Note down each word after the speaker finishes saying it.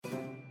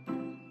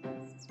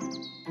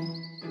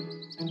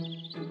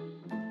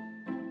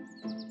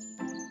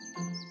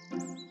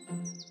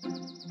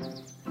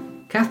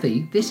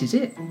Kathy, this is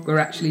it. We're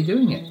actually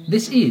doing it.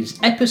 This is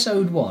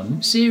episode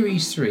 1,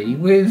 series 3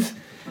 with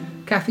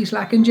Kathy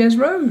Slack and Jez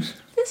Rose.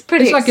 It's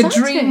pretty exciting. It's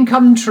like a dream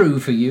come true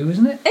for you,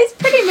 isn't it? It's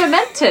pretty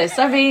momentous.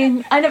 I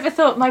mean, I never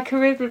thought my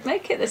career would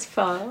make it this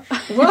far.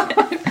 Well,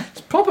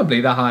 it's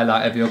probably the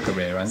highlight of your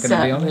career, I'm going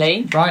to be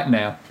honest. Right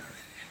now.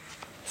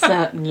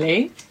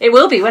 Certainly. It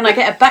will be when I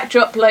get a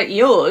backdrop like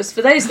yours.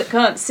 For those that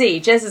can't see,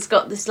 Jez has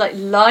got this like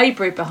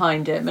library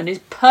behind him and is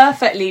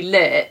perfectly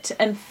lit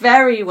and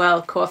very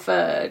well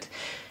coiffured.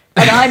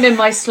 And I'm in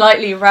my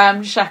slightly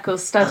ramshackle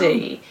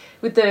study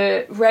with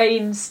the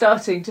rain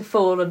starting to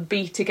fall and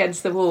beat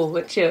against the wall,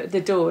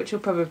 the door, which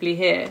you'll probably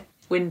hear.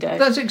 Window.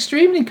 That's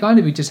extremely kind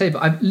of you to say,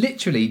 but I've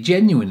literally,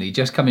 genuinely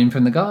just come in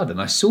from the garden.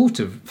 I sort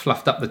of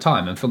fluffed up the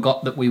time and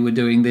forgot that we were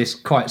doing this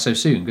quite so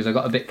soon because I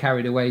got a bit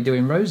carried away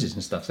doing roses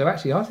and stuff. So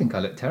actually, I think I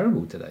look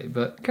terrible today,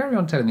 but carry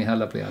on telling me how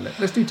lovely I look.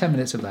 Let's do 10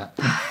 minutes of that.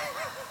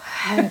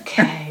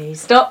 Okay,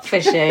 stop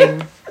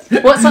fishing.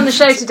 What's on the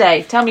show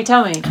today? Tell me.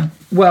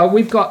 Well,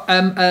 we've got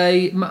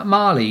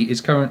Marley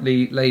is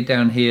currently laid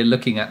down here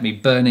looking at me,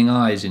 burning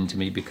eyes into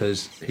me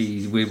because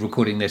we're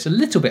recording this a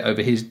little bit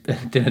over his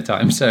dinner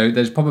time. So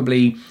there's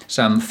probably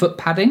some foot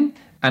padding.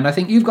 And I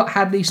think you've got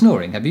Hadley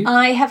snoring, have you?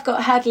 I have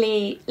got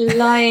Hadley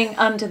lying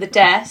under the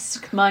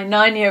desk, my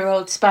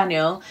 9-year-old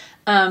spaniel,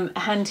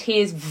 and he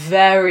is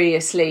very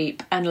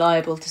asleep and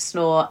liable to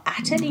snore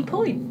at any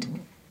point.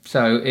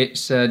 So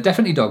it's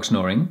definitely dog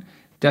snoring.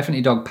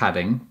 Definitely dog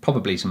padding,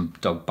 probably some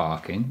dog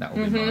barking. That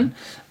will be mine.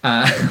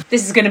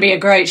 This is going to be a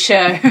great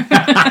show.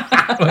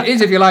 Well, it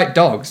is if you like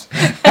dogs.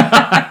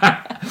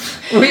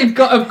 We've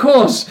got, of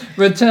course,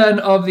 return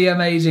of the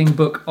amazing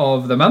book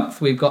of the month.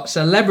 We've got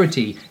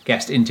celebrity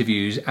guest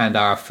interviews and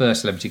our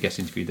first celebrity guest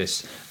interview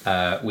this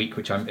week,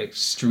 which I'm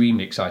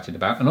extremely excited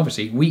about. And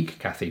obviously, week,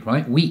 Kathy,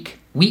 right?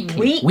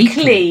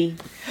 Weekly.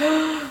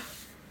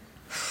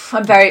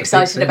 I'm very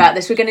excited about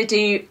this. We're going to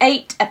do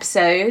 8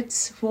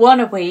 episodes, 1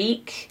 a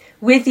week,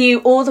 with you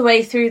all the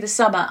way through the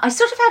summer. I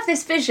sort of have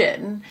this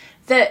vision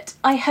that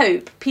I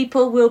hope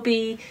people will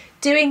be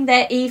doing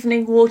their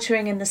evening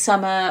watering in the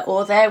summer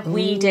or their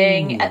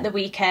weeding at the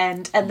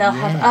weekend, and they'll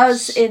have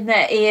us in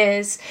their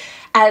ears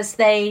as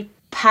they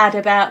pad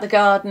about the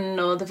garden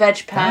or the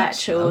veg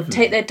patch or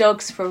take their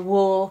dogs for a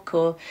walk.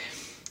 Or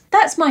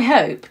that's my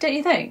hope, don't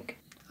you think?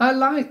 I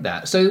like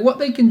that. So what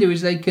they can do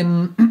is they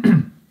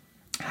can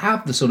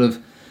have the sort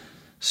of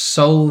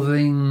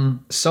soothing,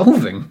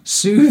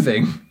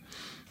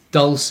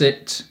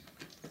 dulcet,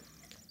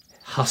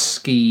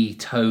 husky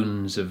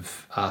tones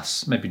of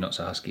us. Maybe not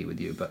so husky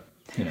with you, but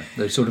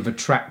those sort of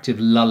attractive,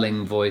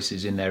 lulling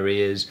voices in their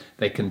ears.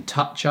 They can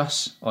touch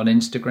us on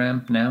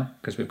Instagram now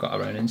because we've got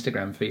our own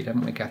Instagram feed,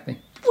 haven't we, Kathy?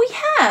 We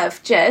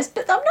have, Jez,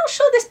 but I'm not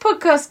sure this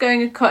podcast's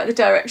going in quite the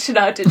direction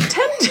I'd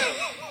intended.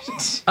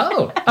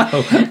 Oh.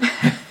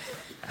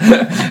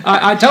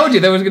 I told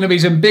you there was going to be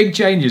some big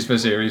changes for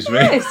Series 3.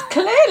 Yes,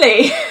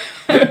 clearly.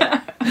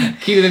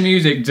 Cue the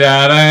music.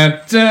 Da, da,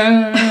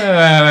 da,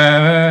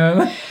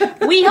 da.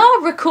 We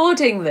are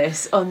recording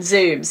this on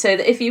Zoom, so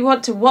that if you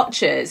want to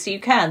watch us, you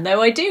can.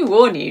 Though I do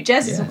warn you,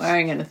 Jez isn't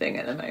wearing anything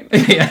at the moment.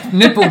 Yeah,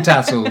 nipple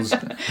tassels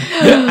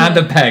and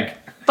a peg.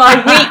 By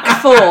week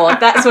 4,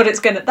 that's what it's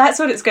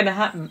gonna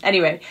happen.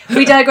 Anyway,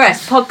 we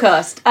digress.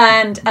 Podcast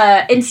and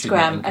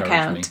Instagram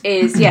account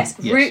is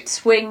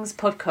Roots Wings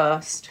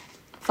Podcast.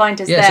 Find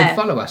us there. Yeah, so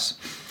follow us.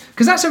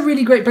 Because that's a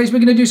really great place. We're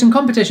going to do some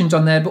competitions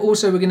on there, but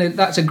also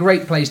that's a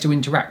great place to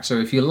interact. So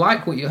if you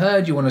like what you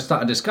heard, you want to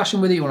start a discussion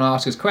with it, you want to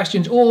ask us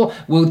questions, or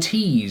we'll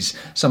tease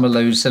some of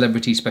those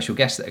celebrity special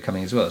guests that are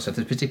coming as well. So if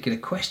there's particular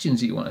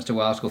questions that you want us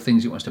to ask or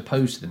things you want us to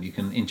pose to them, you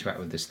can interact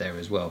with us there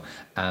as well.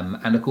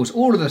 And of course,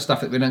 all of the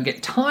stuff that we don't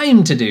get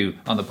time to do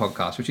on the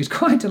podcast, which is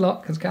quite a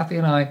lot, because Kathy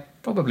and I,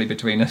 probably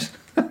between us,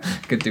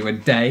 could do a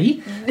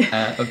day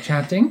of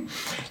chatting.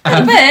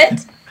 A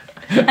bit.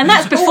 And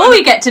that's before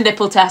we get to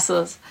nipple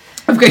tassels.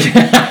 Of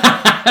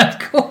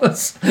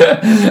course.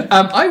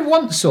 I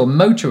once saw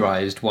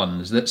motorised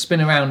ones that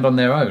spin around on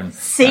their own.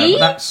 See?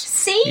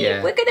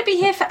 Yeah. We're going to be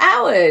here for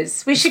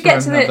hours. We should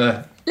let's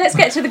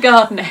get to the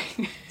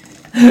gardening.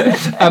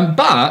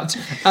 But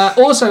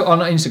also on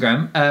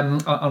Instagram,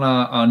 on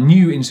our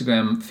new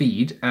Instagram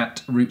feed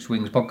at Roots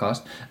Wings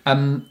Podcast,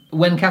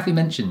 when Kathy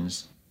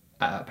mentions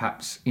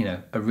perhaps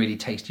a really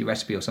tasty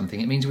recipe or something,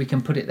 it means we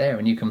can put it there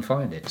and you can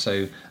find it.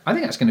 So I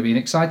think that's going to be an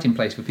exciting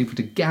place for people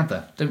to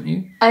gather, don't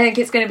you? I think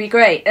it's going to be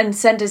great. And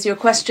send us your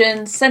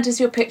questions, send us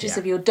your pictures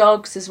of your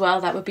dogs as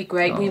well. That would be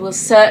great. We will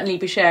certainly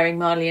be sharing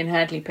Marley and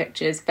Hadley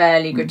pictures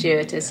fairly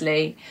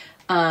gratuitously.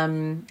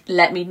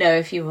 Let me know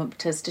if you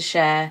want us to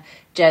share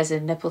Jez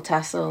and nipple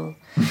tassel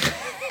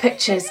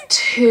pictures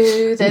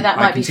too, though that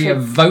might be a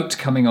vote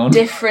coming on.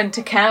 Different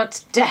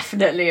accounts.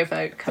 Definitely a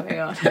vote coming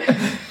on.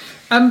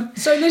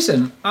 So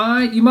listen,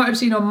 you might have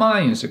seen on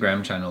my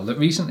Instagram channel that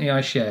recently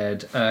I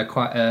shared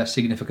quite a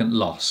significant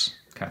loss,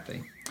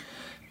 Kathy,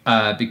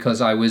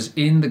 because I was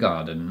in the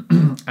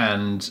garden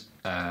and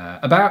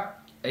about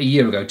 2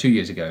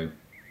 years ago,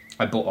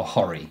 I bought a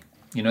Hori.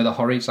 You know the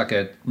hori? It's like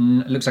it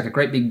looks like a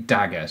great big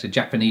dagger. It's a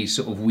Japanese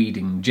sort of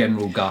weeding,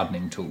 general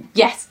gardening tool.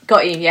 Yes,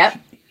 got you. Yeah.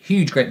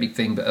 Huge, great big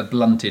thing, but a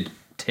blunted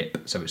tip,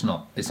 so it's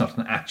not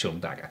an actual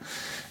dagger.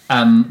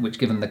 Which,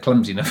 given the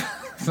clumsiness,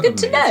 Good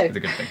to know. is a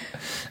good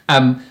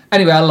thing.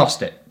 Anyway, I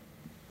lost it,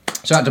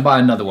 so I had to buy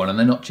another one, and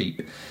they're not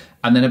cheap.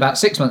 And then about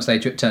 6 months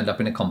later, it turned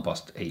up in a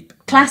compost heap.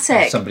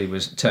 Classic. Somebody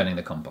was turning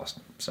the compost.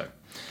 So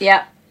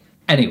Yeah.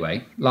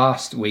 anyway,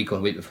 last week or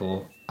the week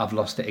before, I've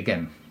lost it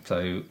again.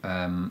 So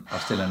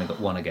I've still only got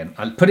one again.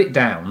 I put it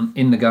down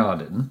in the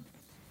garden,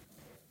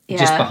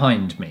 just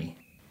behind me.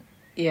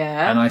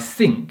 Yeah. And I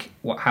think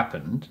what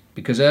happened,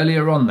 because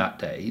earlier on that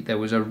day, there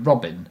was a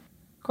robin,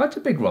 quite a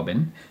big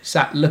robin,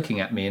 sat looking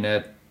at me in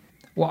a,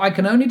 what I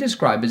can only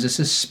describe as a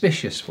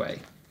suspicious way.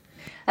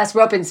 That's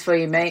robins for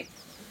you, mate.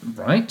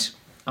 Right?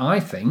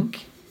 I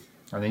think,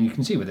 and then you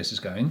can see where this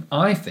is going,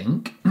 I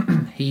think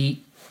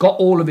he got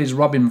all of his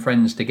robin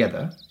friends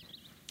together.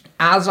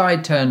 As I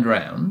turned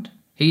round,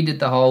 he did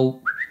the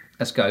whole,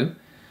 let's go,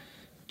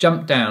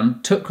 jumped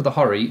down, took the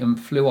hori and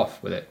flew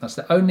off with it. That's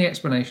the only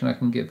explanation I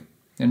can give.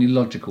 The only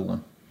logical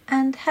one.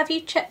 And have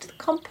you checked the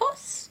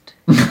compost?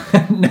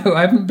 No,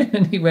 I haven't been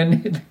anywhere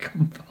near the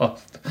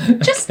compost.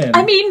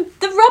 I mean,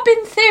 the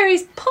robin theory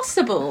is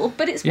possible,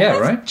 but it's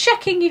worth right.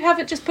 checking you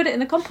haven't just put it in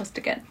the compost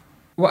again.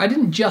 Well, I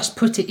didn't just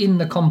put it in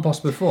the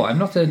compost before. I'm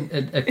not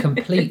a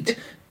complete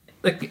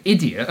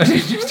idiot.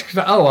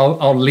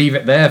 I'll leave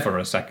it there for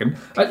a second.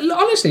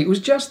 Honestly, it was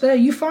just there.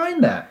 You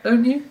find that,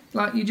 don't you?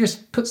 Like, you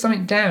just put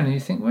something down and you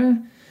think,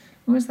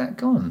 where's that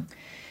gone?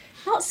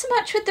 Not so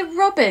much with the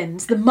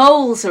robins. The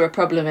moles are a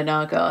problem in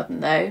our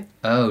garden, though.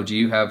 Oh, do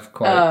you have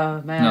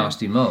quite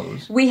nasty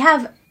moles? We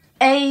have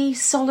a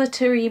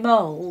solitary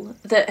mole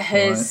that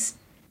has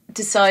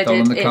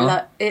decided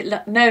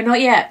no, not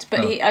yet,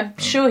 but I'm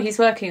sure he's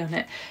working on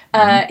it.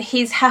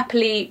 He's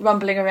happily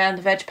rumbling around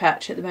the veg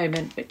patch at the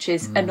moment, which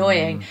is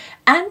annoying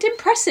and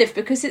impressive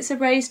because it's a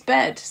raised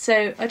bed.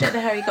 So I don't know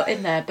how he got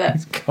in there,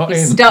 but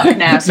he's stuck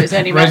now, so it's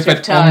only a matter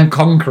of time. On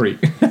concrete.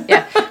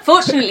 Yeah.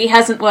 Fortunately, he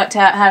hasn't worked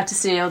out how to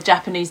steal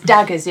Japanese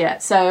daggers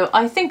yet, so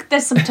I think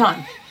there's some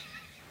time.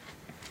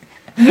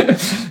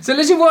 So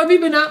listen, what have you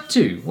been up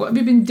to? What have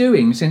you been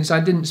doing since I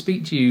didn't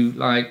speak to you,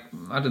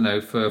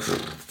 for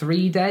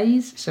 3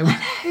 days? So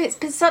it's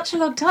been such a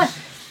long time.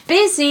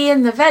 Busy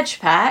in the veg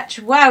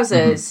patch.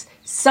 Wowzers.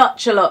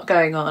 Such a lot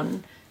going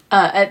on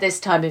at this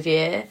time of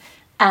year.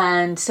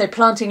 And so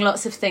planting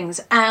lots of things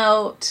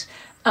out,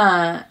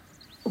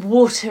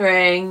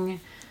 watering.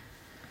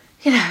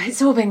 You know,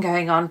 it's all been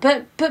going on.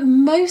 But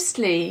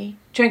mostly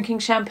drinking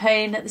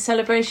champagne at the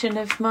celebration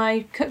of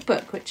my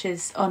cookbook, which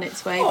is on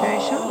its way very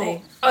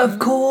shortly. Of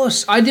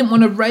course. I didn't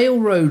want to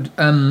railroad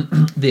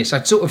this.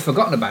 I'd sort of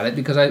forgotten about it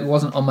because it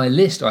wasn't on my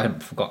list. I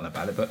hadn't forgotten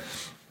about it, but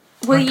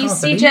well, you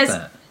see,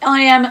 Jez,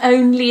 I am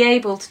only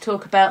able to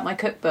talk about my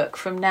cookbook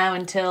from now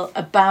until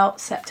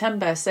about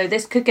September, so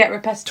this could get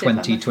repetitive.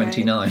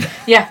 2029.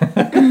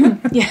 Yeah.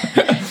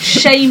 Yeah.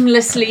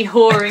 Shamelessly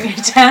whoring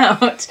it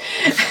out.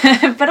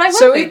 But I won't.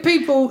 So if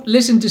people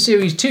listen to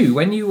Series 2,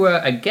 when you were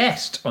a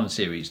guest on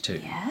Series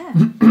 2,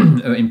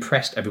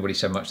 impressed everybody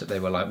so much that they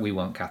were like, we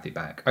want Kathy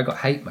back. I got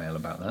hate mail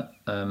about that.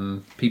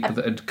 People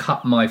that had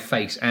cut my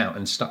face out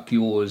and stuck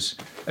yours.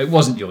 It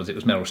wasn't yours, it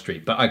was Meryl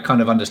Streep, but I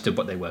kind of understood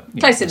what they were.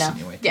 Close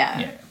enough.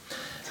 Yeah.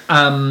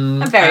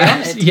 I'm very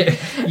honoured.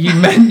 You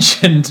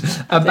mentioned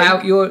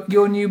about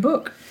your new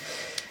book.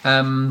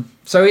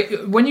 So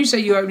when you say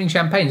you're opening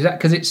champagne, is that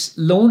because it's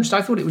launched?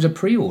 I thought it was a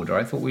pre-order.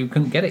 I thought we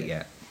couldn't get it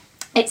yet.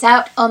 It's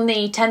out on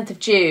the 10th of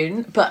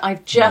June, but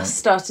I've just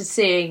started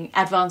seeing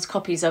advanced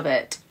copies of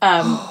it,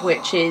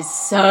 which is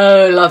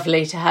so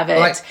lovely to have it.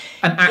 Like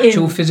an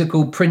actual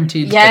physical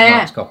printed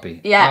advanced copy?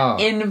 Yeah,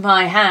 in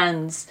my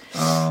hands.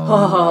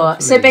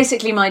 So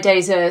basically my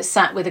days are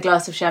sat with a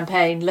glass of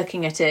champagne,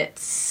 looking at it,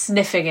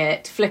 sniffing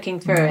it, flicking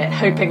through it,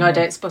 hoping I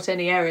don't spot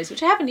any errors,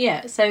 which I haven't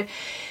yet. So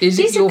is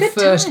it your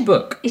first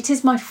book? It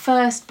is my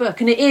first book,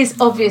 and it is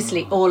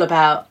obviously all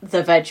about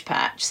the veg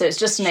patch, so it's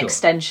just an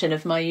extension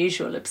of my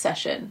usual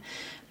obsession.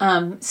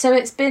 So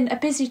it's been a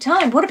busy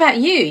time. What about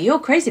you? You're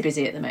crazy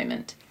busy at the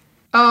moment.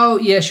 Oh,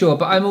 yeah, sure,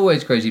 but I'm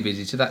always crazy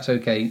busy, so that's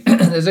okay.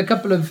 There's a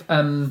couple of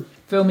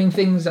filming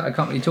things that I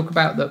can't really talk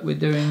about that we're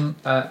doing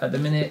at the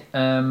minute.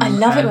 I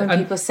love it when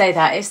people say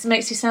that. It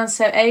makes you sound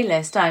so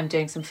A-list. I'm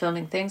doing some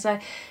filming things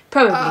I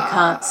probably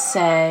can't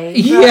say.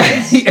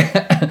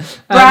 Yeah.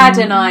 Brad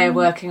and I are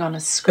working on a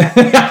script.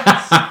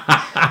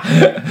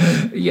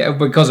 Yeah,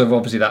 because of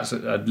obviously that's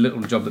a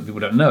little job that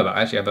people don't know about.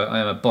 Actually,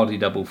 I am a body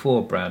double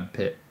for Brad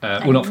Pitt.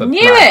 Well, not for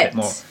Brad Pitt,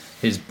 more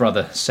his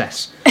brother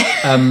Cess.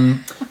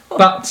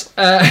 But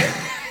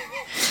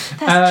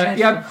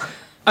yeah,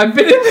 I've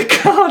been in the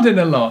garden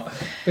a lot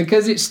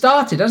because it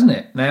started, hasn't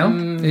it? Now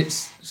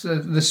it's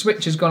the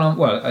switch has gone on.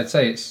 Well, I'd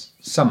say it's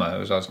summer,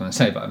 as I was going to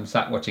say, but I'm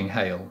sat watching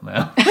Hail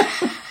now.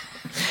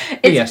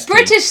 It's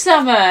British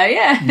summer,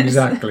 yeah.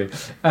 Exactly.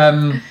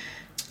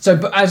 So,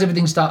 but as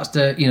everything starts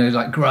to,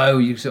 like grow,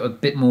 you sort of a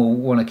bit more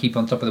want to keep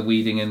on top of the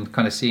weeding and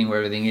kind of seeing where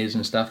everything is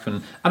and stuff.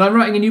 And I'm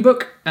writing a new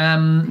book,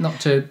 not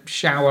to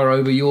shower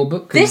over your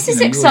book. This is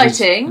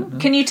exciting.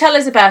 Can you tell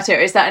us about it,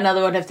 or is that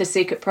another one of the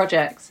secret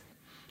projects?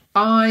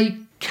 I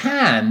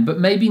can, but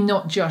maybe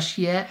not just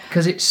yet,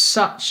 because it's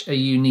such a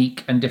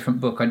unique and different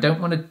book. I don't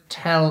want to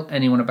tell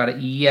anyone about it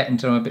yet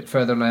until I'm a bit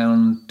further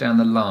down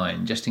the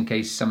line, just in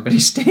case somebody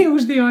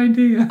steals the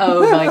idea.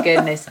 Oh my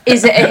goodness.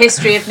 Is it a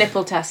history of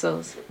nipple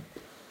tassels?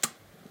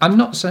 I'm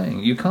not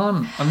saying you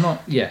can't. I'm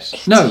not.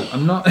 Yes. No,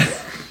 I'm not.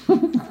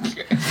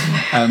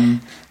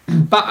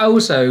 But I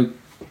also,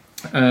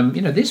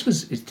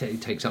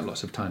 it takes up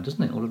lots of time,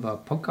 doesn't it? All of our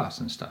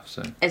podcasts and stuff.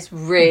 So it's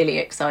really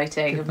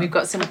exciting, and we've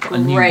got some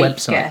great new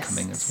website guests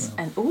coming as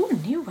well. And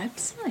a new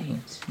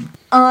website.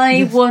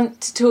 I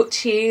want to talk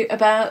to you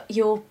about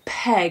your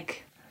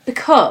peg,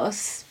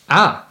 because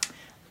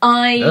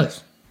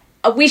yes.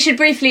 We should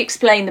briefly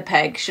explain the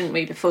peg, shouldn't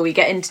we, before we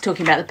get into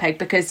talking about the peg?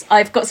 Because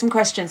I've got some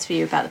questions for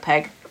you about the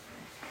peg.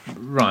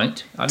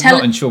 Right. I'm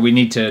not sure we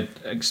need to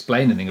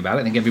explain anything about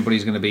it. I think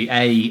everybody's going to be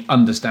A,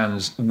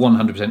 understands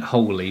 100%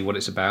 wholly what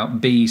it's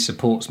about, B,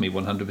 supports me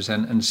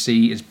 100%, and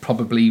C, is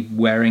probably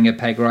wearing a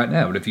peg right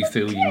now. But if you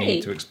feel you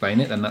need to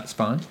explain it, then that's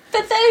fine.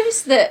 For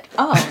those that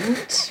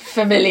aren't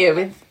familiar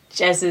with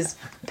Jez's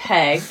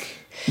peg,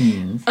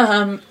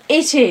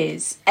 it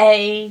is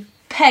a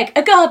peg,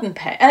 a garden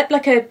peg,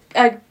 like a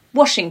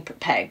washing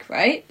peg,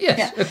 right?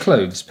 Yes, a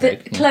clothes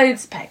peg.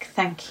 Clothes peg,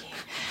 thank you.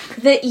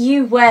 That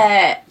you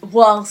wear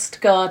whilst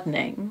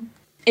gardening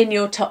in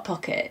your top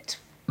pocket.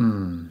 Or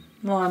am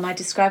I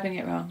describing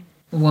it wrong?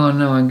 Well,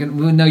 no,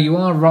 no, you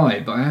are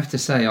right, but I have to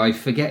say I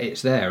forget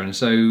it's there, and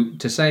so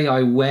to say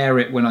I wear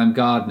it when I'm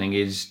gardening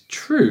is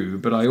true,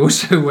 but I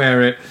also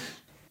wear it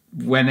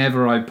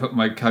whenever I put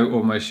my coat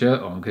or my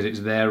shirt on, because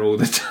it's there all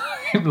the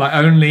time, like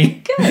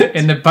only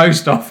in the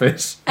post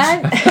office.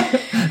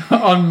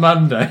 On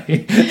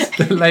Monday,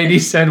 the lady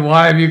said,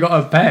 "Why have you got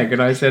a peg?"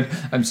 And I said,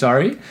 "I'm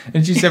sorry."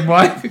 And she said,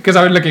 "Why?" Because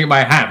I was looking at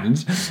my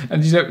hands,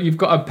 and she said, "You've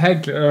got a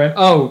peg." And I went,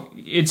 "Oh,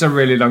 it's a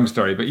really long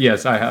story, but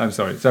yes, I'm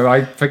sorry." So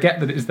I forget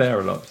that it's there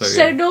a lot.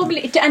 So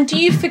normally, and do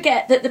you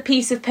forget that the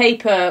piece of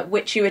paper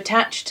which you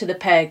attach to the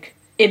peg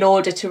in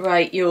order to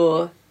write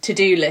your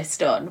to-do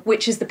list on,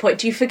 which is the point,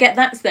 do you forget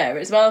that's there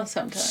as well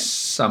sometimes?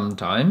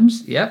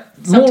 Sometimes, yep.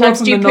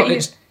 Sometimes do you put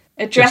your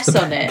address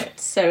on it,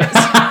 so it's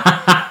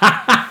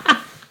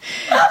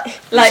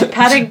like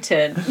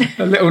Paddington.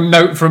 A little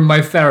note from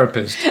my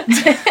therapist.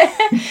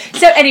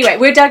 So anyway,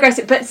 we're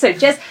digressing. But so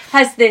Jez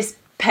has this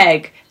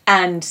peg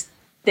and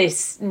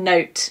this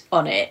note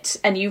on it,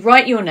 and you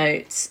write your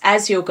notes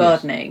as you're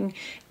gardening. Yes.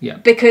 Yeah.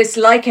 Because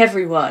like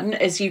everyone,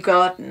 as you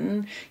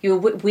garden, you're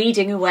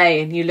weeding away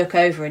and you look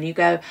over and you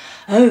go,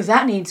 "Oh,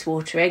 that needs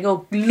watering,"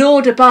 or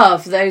 "Lord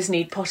above, those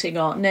need potting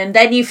on," and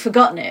then you've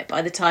forgotten it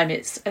by the time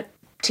it's a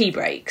tea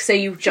break. So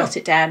you jot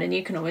it down and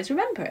you can always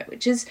remember it,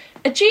 which is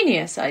a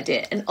genius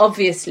idea, and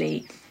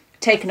obviously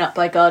taken up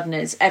by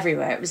gardeners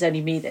everywhere. It was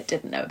only me that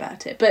didn't know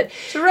about it, but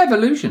it's a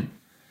revolution.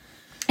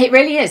 It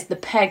really is the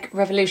peg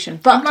revolution.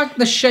 But I'm like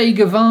the Che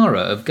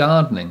Guevara of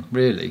gardening,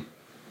 really.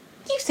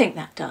 You think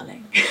that,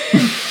 darling?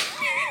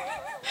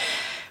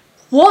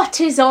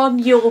 What is on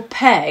your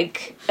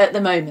peg at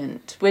the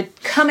moment? We're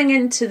coming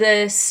into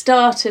the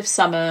start of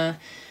summer.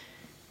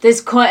 There's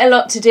quite a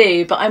lot to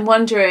do, but I'm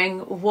wondering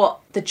what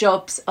the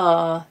jobs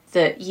are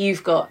that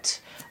you've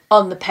got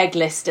on the peg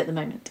list at the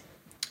moment.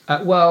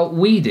 Well,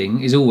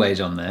 weeding is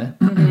always on there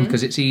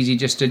because it's easy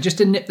just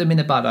to nip them in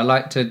the bud. I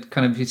like to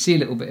kind of, if you see a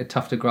little bit of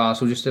tufted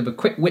grass, or just have a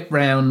quick whip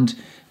round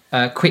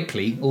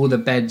quickly all the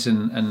beds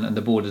and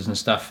the borders and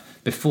stuff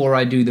before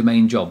I do the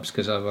main jobs,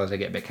 because otherwise I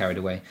get a bit carried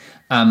away.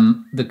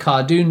 The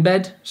cardoon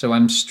bed, so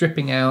I'm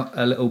stripping out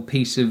a little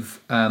piece of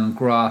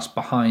grass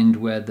behind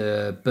where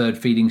the bird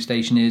feeding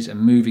station is and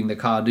moving the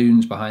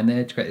cardoons behind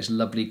there to create this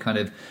lovely kind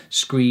of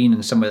screen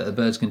and somewhere that the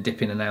birds can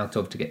dip in and out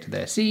of to get to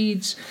their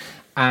seeds.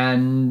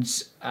 And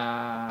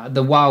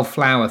the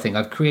wildflower thing,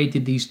 I've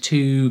created these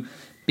two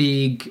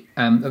big,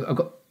 I've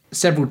got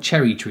several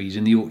cherry trees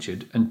in the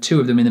orchard, and two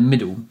of them in the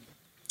middle.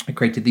 I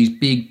created these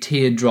big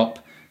teardrop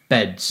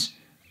beds.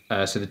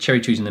 So the cherry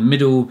trees in the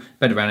middle,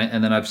 bed around it,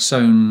 and then I've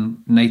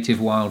sown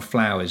native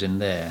wildflowers in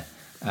there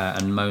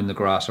and mown the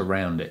grass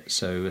around it.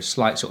 So a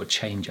slight sort of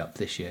change up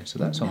this year. So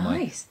that's on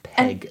my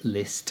peg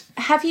list.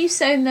 Have you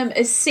sown them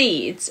as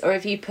seeds, or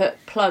have you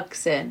put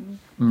plugs in?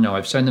 No,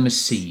 I've sown them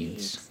as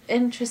seeds.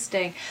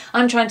 Interesting.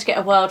 I'm trying to get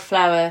a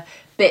wildflower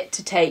bit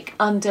to take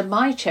under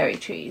my cherry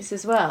trees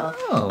as well.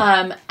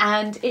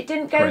 And it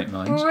didn't go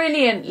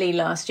brilliantly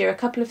last year. A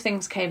couple of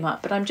things came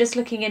up, but I'm just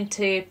looking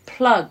into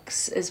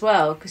plugs as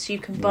well, because you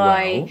can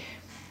buy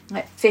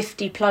like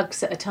 50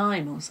 plugs at a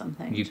time or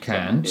something. You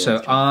can.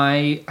 So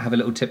I have a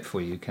little tip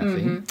for you,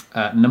 Kathy.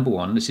 Number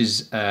one, this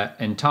is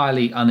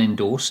entirely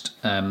unendorsed,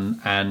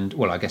 and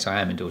well, I guess I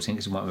am endorsing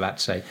this is what I'm about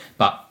to say,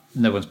 but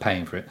no one's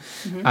paying for it.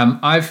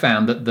 I've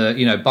found that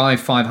the buy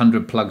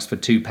 500 plugs for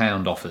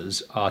 £2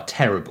 offers are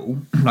terrible,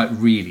 like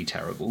really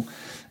terrible.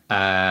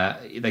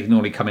 They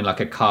normally come in like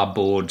a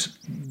cardboard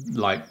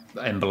like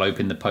envelope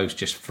in the post,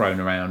 just thrown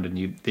around,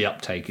 and the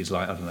uptake is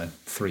like, I don't know,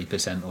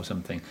 3% or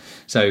something.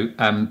 So,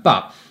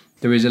 but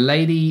there is a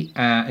lady,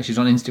 she's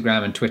on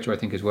Instagram and Twitter, I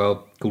think, as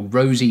well, called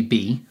Rosie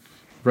B.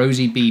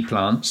 Rosie B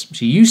Plants.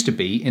 She used to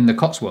be in the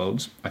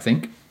Cotswolds, I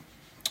think,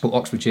 or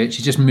Oxfordshire.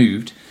 She's just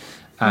moved.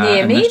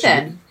 Near me,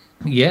 then.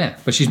 Yeah,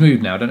 but she's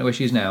moved now. I don't know where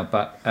she is now,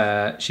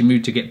 but she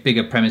moved to get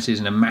bigger premises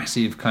and a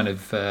massive kind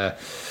of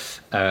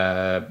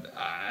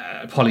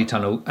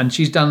polytunnel. And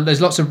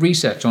there's lots of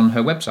research on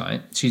her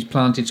website. She's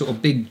planted sort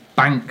of big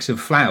banks of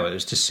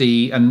flowers to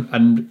see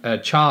and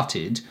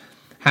charted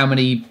how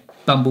many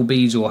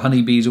bumblebees or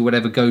honeybees or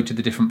whatever go to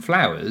the different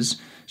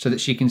flowers, so that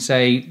she can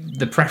say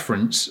the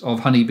preference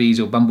of honeybees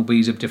or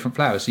bumblebees of different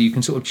flowers. So you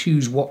can sort of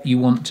choose what you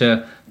want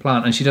to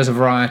plant. And she does a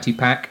variety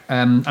pack.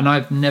 And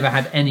I've never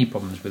had any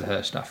problems with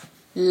her stuff.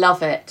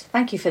 Love it.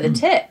 Thank you for the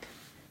tip.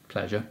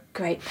 Pleasure.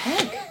 Great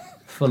peg.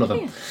 Full of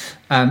them.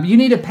 You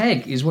need a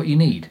peg is what you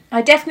need.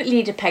 I definitely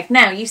need a peg.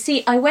 Now, you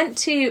see, I went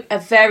to a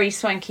very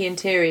swanky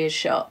interiors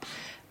shop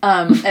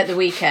at the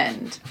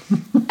weekend,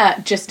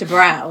 just to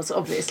browse,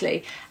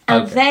 obviously.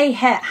 And they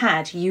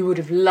had, you would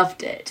have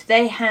loved it,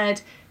 they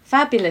had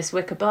fabulous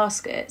wicker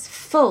baskets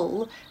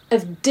full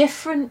of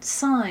different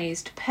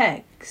sized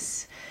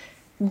pegs.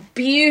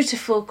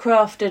 Beautiful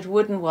crafted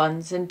wooden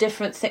ones and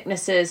different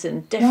thicknesses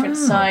and different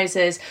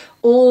sizes,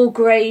 all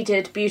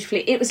graded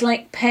beautifully. It was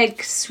like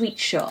Peg Sweet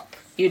Shop.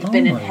 You'd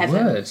been in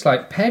heaven. Word. It's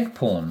like peg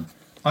porn.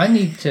 I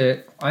need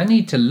to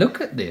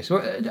look at this.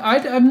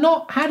 I've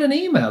not had an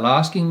email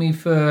asking me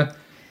for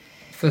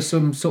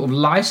some sort of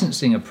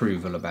licensing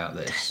approval about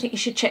this. I think you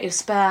should check your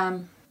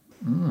spam.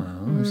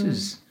 This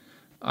is...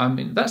 I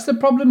mean, that's the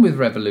problem with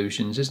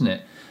revolutions, isn't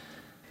it?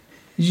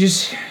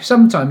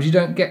 Sometimes you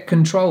don't get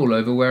control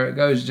over where it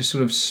goes. It just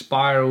sort of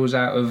spirals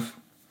out of...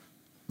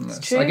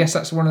 I guess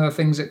that's one of the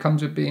things that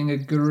comes with being a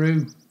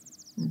guru.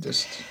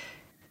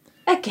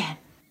 Again,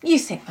 you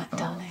think that,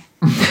 darling.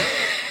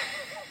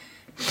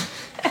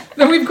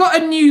 No, we've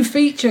got a new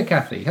feature,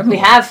 Kathy, haven't we?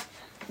 We have.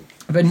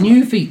 We have a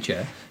new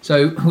feature.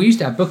 So we used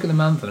to have Book of the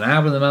Month and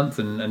Album of the Month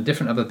and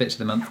different other bits of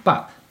the month.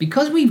 But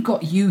because we've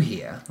got you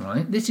here,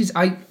 right,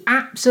 I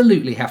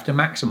absolutely have to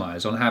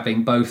maximise on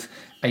having both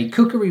a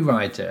cookery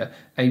writer,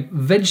 a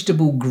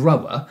vegetable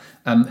grower,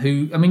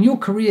 your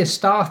career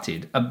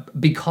started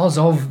because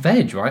of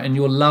veg, right? And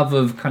your love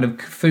of kind of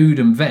food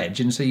and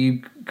veg. And so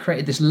you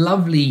created this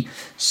lovely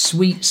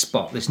sweet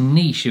spot, this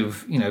niche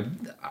of,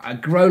 I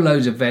grow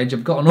loads of veg.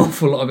 I've got an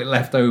awful lot of it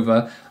left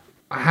over.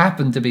 I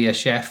happen to be a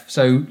chef,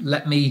 so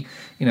let me,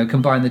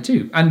 combine the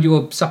two. And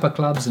your supper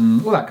clubs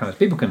and all that kind of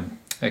people can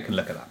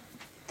look at that.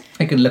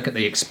 They can look at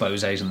the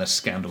exposés and the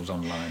scandals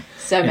online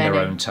their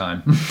own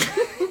time.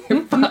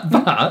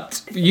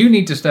 but you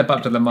need to step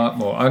up to the mark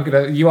more.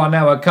 You are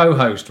now a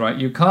co-host, right?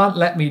 You can't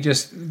let me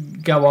just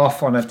go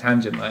off on a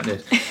tangent like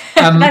this.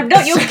 I'm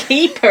not your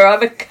keeper.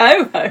 I'm a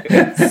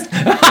co-host.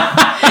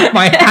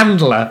 My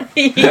handler.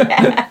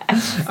 Yeah.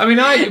 I mean,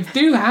 I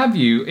do have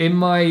you in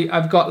my...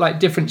 I've got like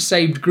different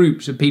saved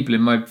groups of people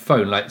in my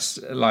phone, like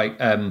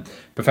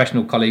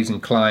professional colleagues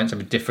and clients. I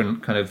have a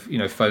different kind of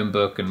phone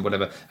book and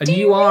whatever. And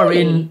you are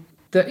really? in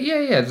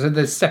the So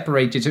they're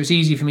separated, so it's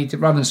easy for me to,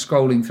 rather than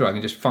scrolling through, I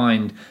can just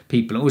find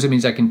people. It also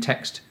means I can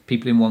text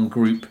people in one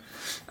group.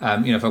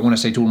 If I want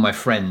to say to all my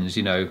friends,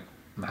 I'm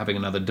having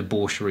another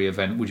debauchery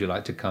event. Would you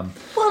like to come?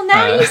 Well,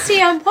 now you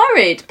see, I'm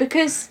worried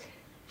because.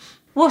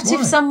 What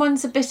if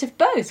someone's a bit of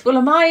both? Well,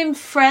 am I in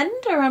friend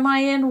or am I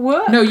in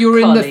work? No, you're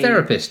in the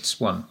therapist's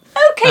one.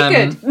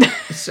 Okay, good.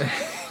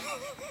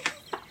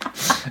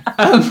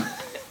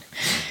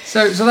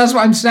 So that's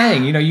what I'm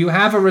saying. You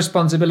have a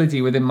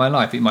responsibility within my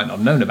life that you might not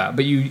have known about,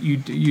 but you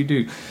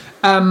do.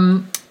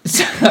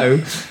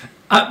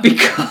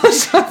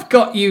 Because I've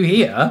got you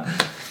here,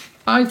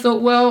 I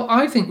thought, well,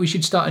 I think we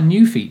should start a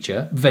new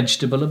feature,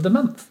 Vegetable of the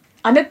Month.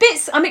 I'm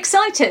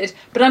excited,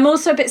 but I'm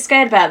also a bit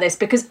scared about this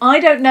because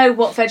I don't know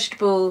what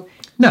vegetable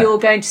you're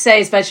going to say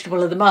is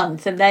Vegetable of the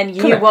Month, and then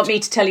you want me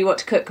to tell you what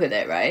to cook with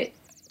it, right?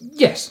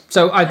 Yes.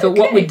 So I thought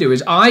what we'd do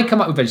is I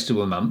come up with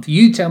Vegetable of the Month,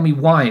 you tell me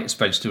why it's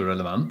Vegetable of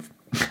the Month,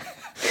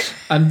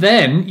 and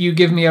then you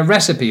give me a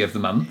recipe of the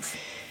month.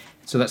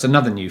 So that's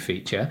another new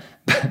feature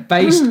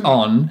based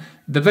on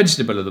the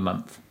Vegetable of the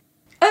Month.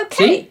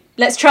 Okay, See?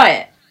 Let's try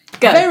it.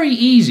 Go. Very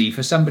easy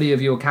for somebody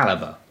of your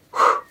calibre.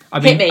 I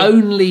mean,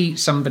 only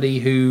somebody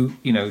who,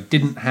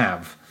 didn't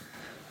have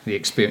the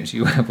experience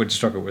you would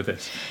struggle with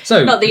this.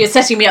 So, not that you're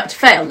setting me up to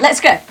fail.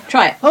 Let's go.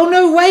 Try it. Oh,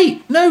 no,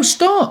 wait. No,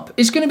 stop.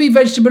 It's going to be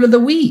Vegetable of the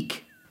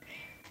Week.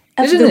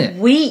 Isn't it?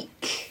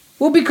 Week?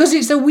 Well, because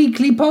it's a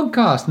weekly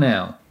podcast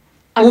now.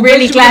 I'm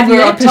really glad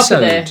we're on top of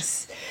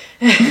this.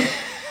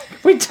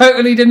 We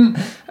totally didn't...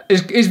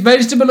 It's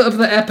Vegetable of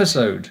the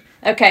Episode.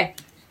 Okay.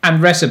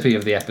 And Recipe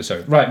of the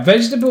Episode. Right,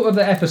 Vegetable of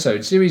the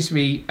Episode, Series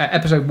 3,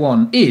 Episode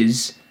 1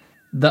 is...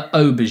 the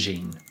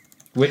aubergine,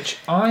 which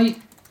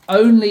I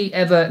only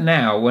ever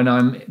now,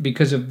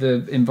 because of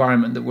the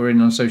environment that we're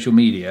in on social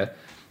media,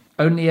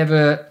 only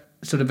ever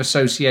sort of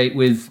associate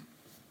with,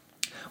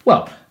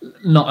 Well,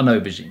 not an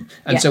aubergine.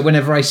 And Yeah. so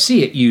whenever I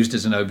see it used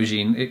as an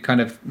aubergine, it kind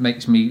of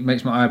makes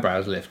my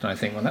eyebrows lift. And I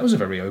think, well, that was a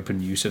very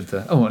open use of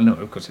the... Oh, no,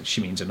 of course,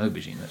 she means an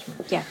aubergine. That's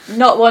right. Yeah,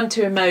 not one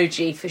to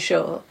emoji for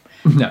sure.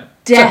 No.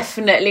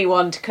 Definitely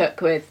one to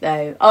cook with,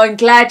 though. Oh, I'm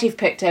glad you've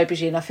picked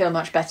aubergine. I feel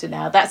much better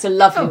now. That's a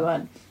lovely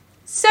one.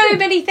 So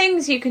many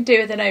things you can do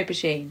with an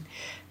aubergine.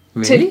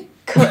 Really? To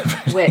cook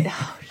with.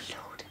 Oh,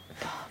 Lord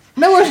above.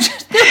 No,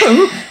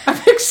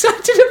 I'm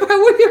excited about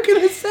what you're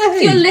going to say.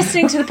 If you're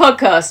listening to the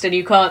podcast and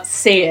you can't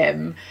see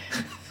him,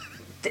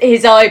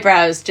 his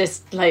eyebrows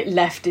just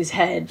left his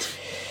head.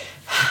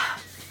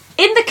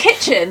 In the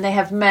kitchen, they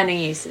have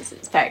many uses.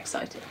 It's very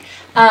exciting.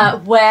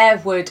 Where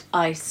would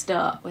I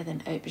start with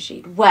an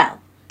aubergine?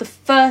 Well, the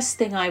first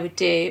thing I would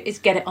do is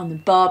get it on the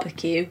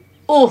barbecue.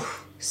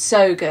 Oh,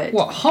 so good.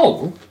 What,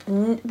 whole?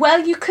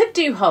 Well, you could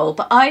do whole,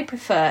 but I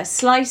prefer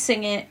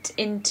slicing it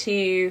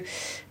into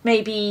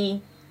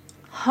maybe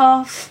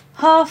half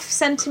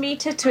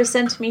centimetre to a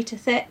centimetre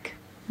thick.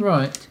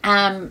 Right.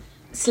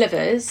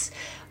 Slivers,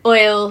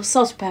 oil,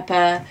 salt and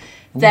pepper,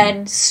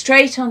 then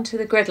straight onto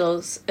the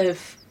griddles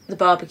of the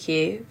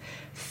barbecue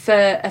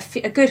for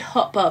a good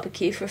hot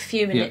barbecue for a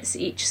few minutes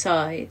each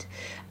side.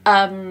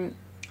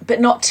 But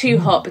not too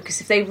hot,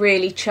 because if they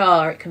really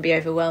char, it can be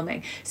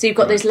overwhelming. So you've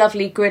got those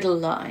lovely griddle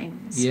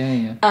lines.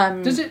 Yeah.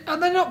 Are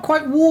they not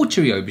quite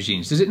watery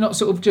aubergines? Does it not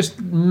sort of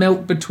just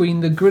melt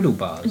between the griddle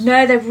bars?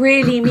 No, they're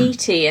really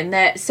meaty, and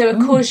a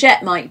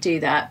courgette might do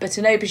that, but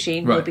an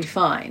aubergine will be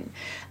fine.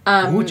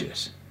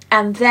 Gorgeous.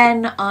 And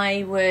then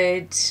I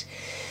would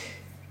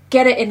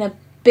get it in a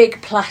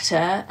big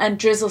platter and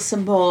drizzle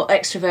some more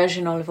extra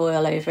virgin olive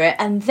oil over it,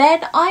 and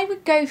then I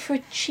would go for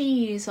a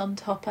cheese on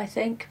top. I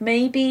think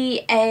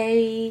maybe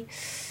a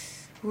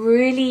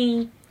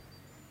really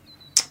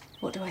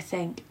a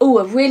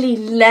really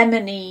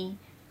lemony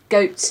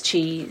goat's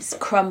cheese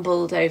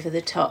crumbled over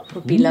the top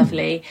would be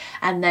lovely.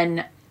 And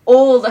then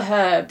all the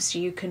herbs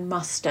you can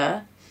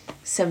muster,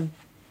 some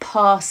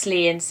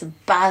parsley and some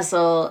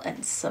basil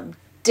and some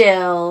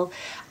dill.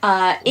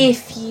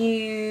 If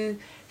you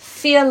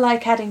feel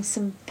like adding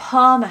some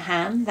Parma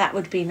ham, that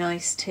would be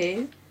nice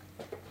too,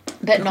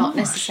 but not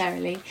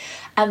necessarily.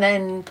 And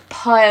then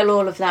pile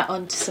all of that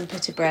onto some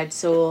pita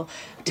breads or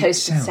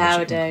toasted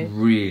sourdough.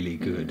 Really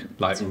good,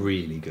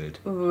 really good.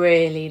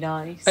 Really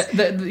nice.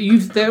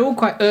 They're all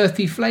quite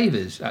earthy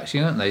flavours,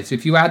 actually, aren't they? So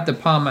if you add the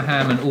Parma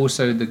ham and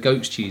also the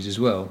goat's cheese as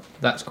well,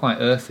 that's quite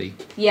earthy.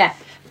 Yeah,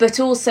 but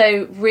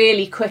also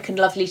really quick and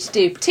lovely to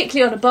do,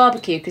 particularly on a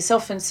barbecue, because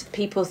often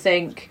people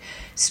think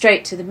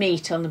straight to the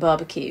meat on the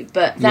barbecue,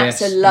 but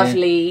that's a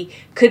lovely,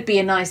 could be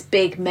a nice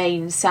big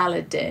main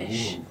salad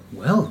dish. Ooh,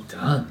 well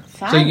done.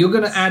 Thanks. So you're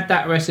going to add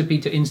that recipe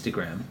to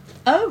Instagram?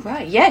 Oh,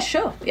 right. Yeah,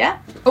 sure. Yeah.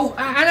 Oh,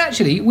 and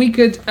actually, we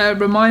could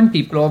remind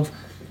people of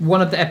one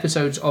of the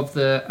episodes of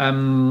the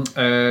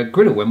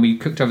griddle when we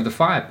cooked over the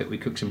fire pit. We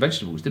cooked some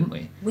vegetables, didn't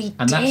we?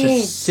 And that's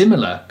a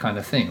similar kind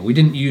of thing. We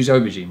didn't use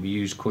aubergine. We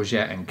used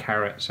courgette and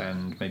carrots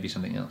and maybe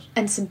something else.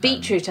 And some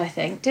beetroot, I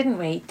think, didn't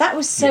we? That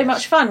was so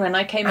much fun when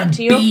I came up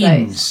to your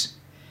place.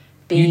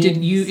 Beans.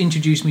 You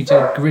introduced me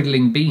to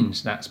griddling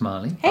beans. That's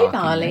Marley. Hey,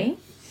 Marley.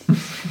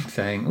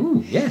 Saying,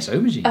 "Oh yes,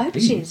 aubergine.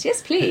 Aubergines,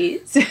 yes,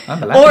 please."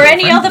 Or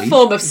any other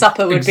form of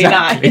supper would be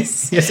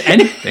nice. Yes,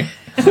 anything.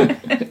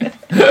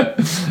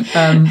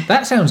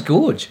 That sounds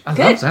gorge. I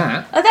love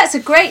that. Oh, that's a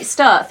great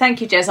start.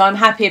 Thank you, Jez. I'm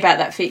happy about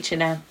that feature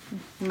now.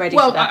 I'm ready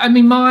for that. Well, I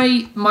mean,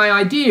 my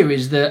idea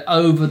is that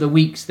over the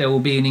weeks there will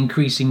be an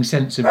increasing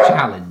sense of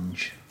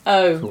challenge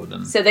for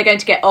them. So they're going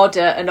to get odder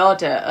and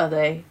odder, are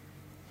they?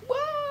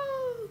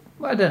 Well,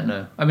 I don't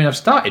know. I mean, I've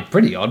started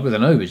pretty odd with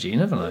an aubergine,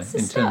 haven't I?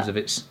 In terms of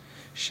its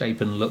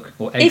shape and look,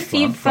 or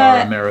eggplant for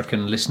our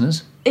American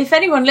listeners. If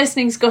anyone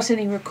listening's got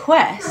any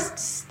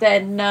requests,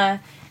 then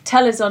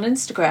tell us on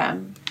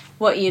Instagram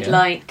what you'd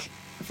like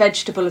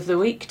vegetable of the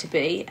week to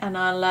be, and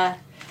I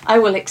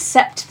will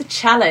accept the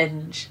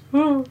challenge.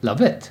 Love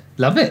it.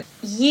 Love it.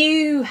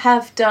 You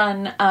have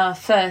done our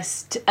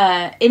first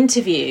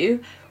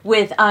interview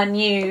with our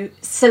new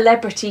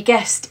celebrity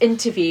guest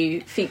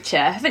interview feature,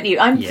 haven't you?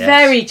 I'm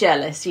very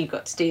jealous you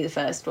got to do the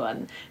first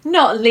one,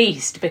 not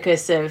least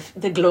because of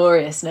the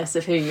gloriousness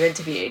of who you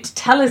interviewed.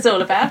 Tell us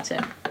all about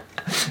him.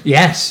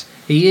 Yes,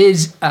 he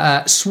is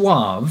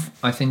suave,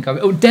 I think.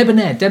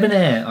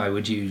 Debonair I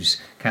would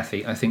use,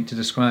 Kathy, I think, to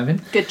describe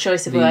him. Good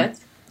choice of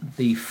words.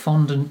 The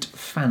fondant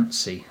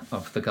fancy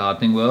of the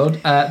gardening world.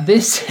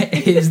 This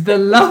is the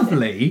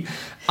lovely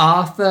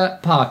Arthur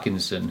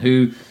Parkinson,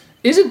 who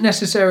isn't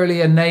necessarily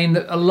a name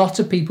that a lot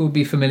of people would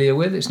be familiar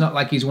with. It's not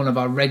like he's one of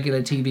our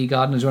regular TV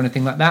gardeners or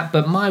anything like that,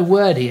 but my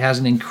word, he has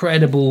an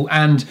incredible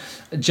and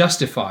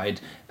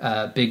justified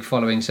big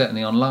following,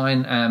 certainly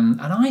online.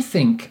 And I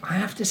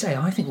have to say,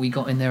 I think we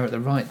got in there at the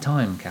right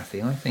time,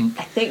 Kathy. I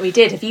think we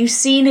did. Have you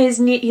seen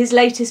his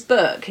latest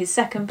book? His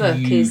second book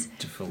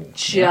beautiful. Is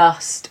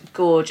just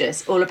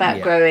gorgeous. All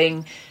about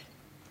growing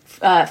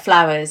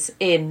flowers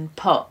in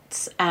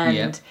pots,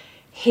 and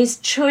his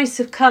choice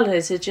of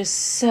colours are just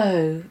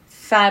so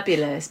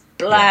fabulous.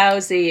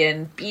 blousy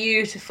and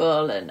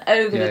beautiful and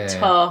over Yeah, the yeah.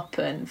 top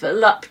and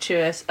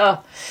voluptuous.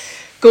 Oh,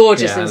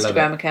 gorgeous Yeah, I love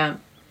Instagram it.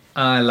 account.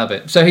 I love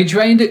it. So he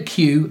trained at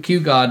Kew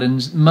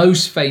Gardens,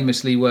 most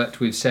famously worked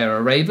with Sarah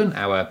Raven,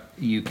 our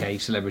UK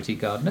celebrity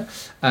gardener.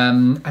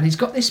 And he's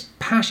got this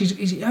passion,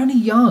 he's only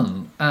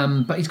young,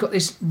 but he's got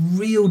this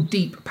real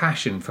deep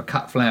passion for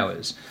cut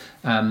flowers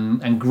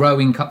and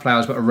growing cut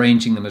flowers, but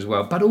arranging them as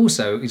well. But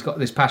also, he's got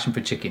this passion for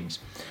chickens.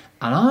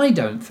 And I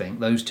don't think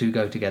those two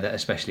go together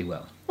especially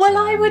well. Well,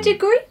 I would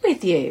agree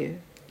with you.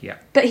 Yeah.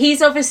 But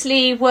he's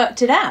obviously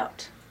worked it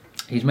out.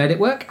 He's made it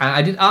work.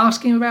 I did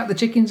ask him about the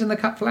chickens and the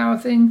cut flower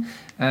thing.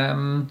 Do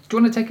you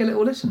want to take a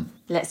little listen?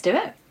 Let's do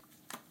it.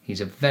 He's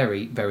a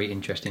very, very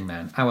interesting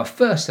man. Our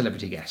first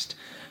celebrity guest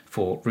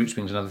for Roots,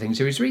 Wings and Other Things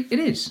Series 3, it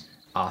is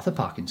Arthur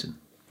Parkinson.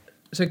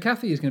 So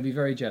Kathy is going to be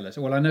very jealous.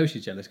 Well, I know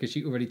she's jealous because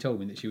she already told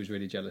me that she was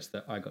really jealous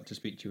that I got to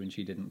speak to you and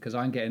she didn't, because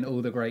I'm getting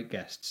all the great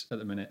guests at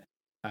the minute.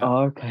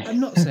 Okay. I'm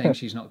not saying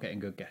she's not getting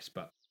good guests,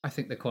 but I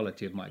think the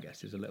quality of my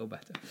guests is a little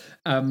better.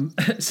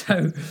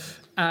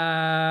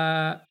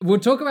 We'll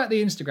talk about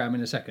the Instagram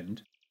in a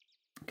second,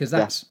 because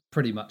that's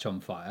pretty much on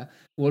fire.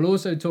 We'll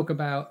also talk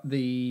about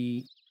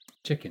the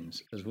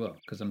chickens as well,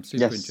 because I'm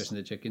super interested in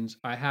the chickens.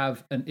 I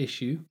have an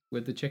issue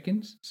with the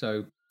chickens,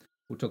 so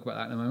we'll talk about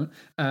that in a moment.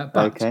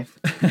 But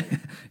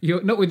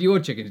you're not with your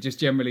chickens, just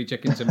generally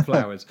chickens and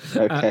flowers.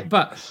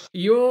 But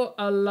you're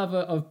a lover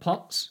of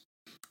pots,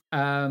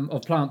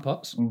 of plant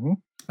pots. Mm-hmm.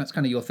 That's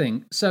kind of your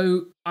thing.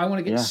 So I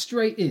want to get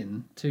straight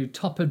in to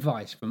top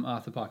advice from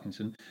Arthur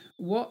Parkinson.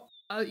 What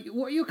are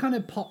your kind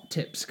of pot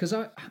tips? Because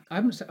I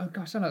haven't said,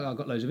 I sound like I've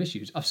got loads of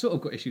issues. I've sort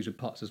of got issues with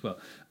pots as well.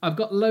 I've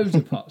got loads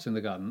of pots in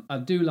the garden. I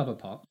do love a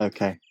pot.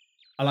 Okay.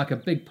 I like a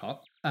big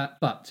pot.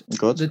 But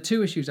Good. the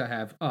two issues I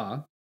have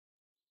are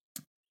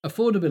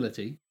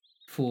affordability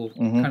for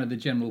kind of the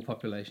general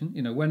population.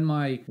 You know, when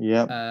my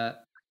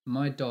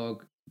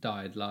dog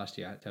died last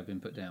year, I had to have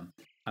him put down.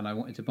 And I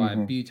wanted to buy a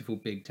beautiful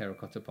big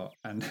terracotta pot.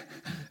 And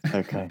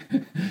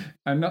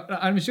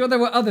I'm sure there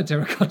were other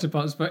terracotta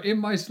pots, but in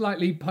my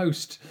slightly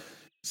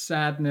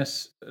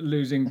post-sadness,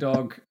 losing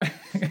dog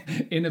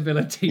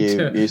inability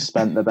you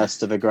spent the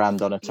best of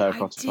 £1,000 on a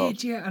terracotta pot. I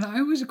did, yeah. And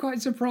I was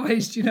quite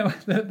surprised, you know,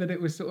 that it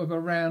was sort of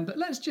around,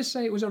 let's just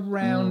say it was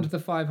around the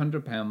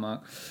 £500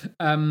 mark.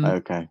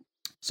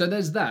 So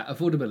there's that,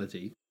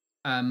 affordability.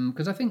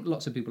 Because I think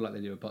lots of people like the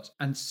idea of pots.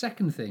 And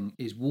second thing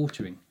is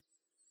watering.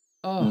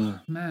 Oh,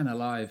 man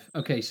alive.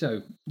 Okay,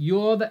 so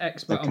you're the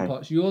expert on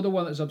pots. You're the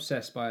one that's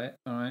obsessed by it,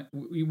 all right?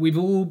 We've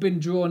all been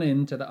drawn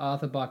into the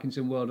Arthur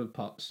Parkinson world of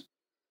pots.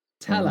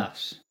 Tell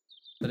us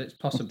that it's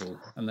possible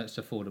and that it's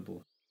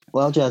affordable.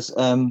 Well, Jez,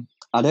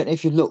 I don't know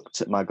if you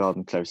looked at my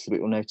garden closely, but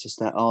you'll notice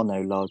there are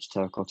no large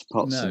terracotta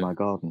pots in my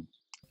garden.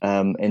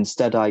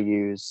 Instead, I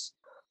use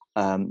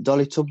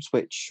dolly tubs,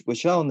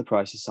 which are on the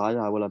pricey side.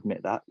 I will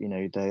admit that. You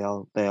know,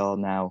 they are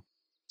now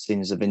seen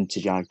as a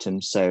vintage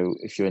item. So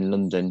if you're in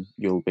London,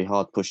 you'll be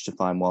hard pushed to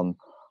find one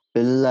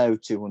below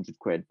 200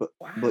 quid. But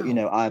you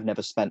know, I've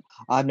never spent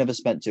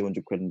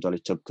 200 quid on dolly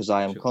tub, because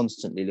I am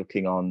constantly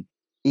looking on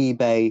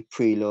eBay,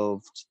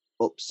 pre-loved,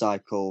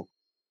 upcycle,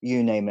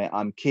 you name it.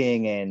 I'm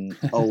keying in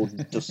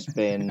old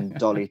dustbin,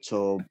 dolly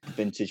tub,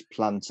 vintage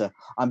planter.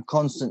 I'm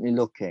constantly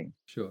looking,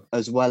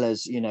 as well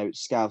as, you know,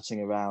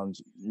 scouting around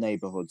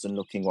neighbourhoods and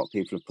looking what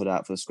people have put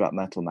out for the scrap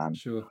metal man.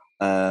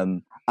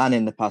 And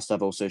in the past,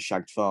 I've also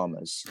shagged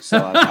farmers, so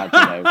I've had,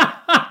 you know,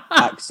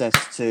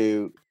 access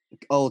to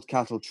old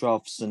cattle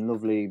troughs and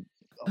lovely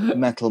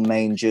metal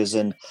mangers,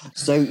 and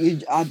so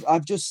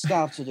I've just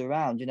scouted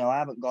around. You know, I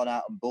haven't gone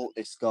out and bought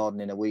this garden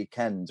in a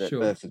weekend at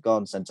Burford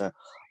Garden Centre.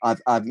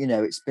 I've you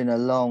know, it's been a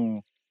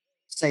long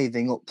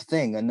saving up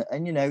thing,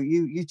 and you know,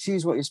 you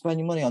choose what you spend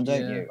your money on,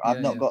 don't you?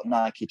 I've not got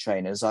Nike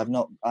trainers. I'm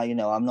not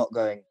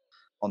going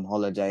on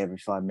holiday every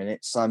 5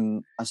 minutes.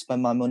 I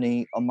spend my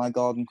money on my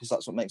garden because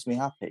that's what makes me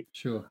happy.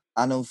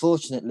 And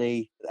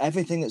unfortunately,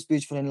 everything that's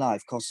beautiful in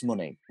life costs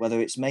money,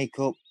 whether it's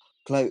makeup,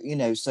 clothes, you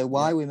know. So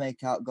why we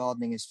make out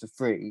gardening is for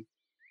free,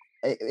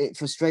 it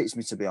frustrates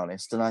me, to be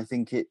honest. And I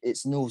think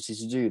it's naughty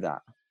to do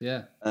that.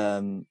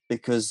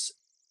 Because,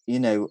 you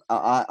know,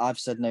 I've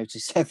said no to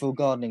several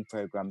gardening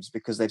programs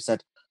because they've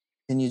said,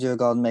 can you do a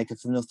garden maker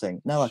for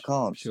nothing? No, I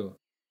can't.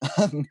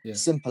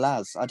 Simple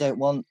as. I don't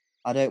want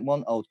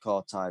old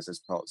car tires as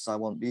pots. I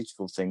want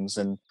beautiful things,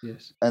 and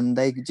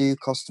they do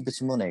cost a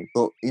bit of money.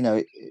 But you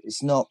know,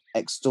 it's not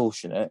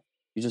extortionate.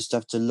 You just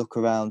have to look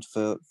around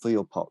for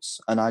your pots.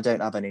 And I don't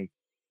have any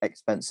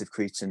expensive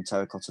Cretan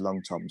terracotta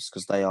long toms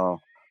because they are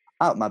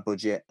out my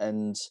budget.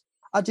 And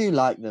I do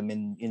like them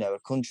in, you know, a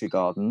country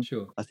garden.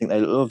 I think they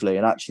look lovely.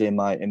 And actually, in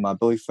my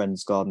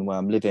boyfriend's garden where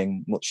I'm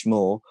living much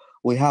more,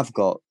 we have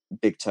got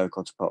big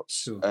terracotta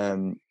pots.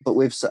 But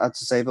we've had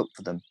to save up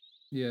for them.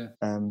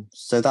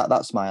 So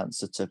that's my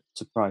answer to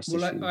price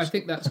issues. I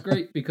think that's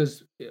great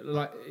because,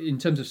 like, in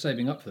terms of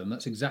saving up for them,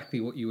 that's exactly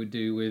what you would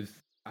do with,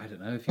 I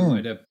don't know, if you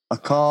wanted a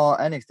car,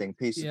 anything,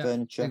 piece of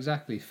furniture,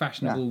 exactly,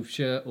 fashionable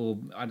shirt, or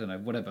I don't know,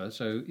 whatever.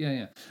 So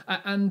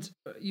and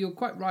you're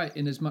quite right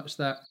in as much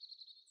that,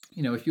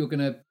 you know, if you're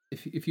going to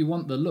if you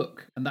want the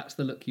look, and that's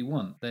the look you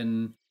want,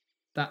 then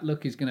that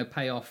look is going to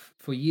pay off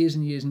for years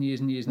and years and years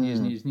and years and years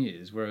and years and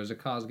years. Whereas a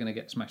car's going to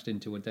get smashed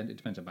into, it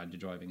depends how bad your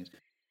driving is.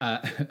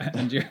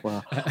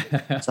 Well,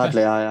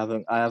 sadly, I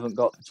haven't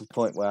got to the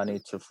point where I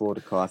need to afford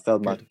a car. I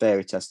failed my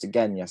theory test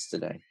again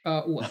yesterday.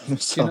 Well,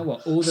 so, you know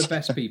what? All the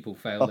best people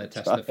fail their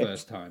test the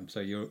first time,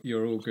 so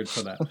you're all good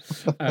for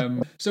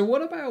that. So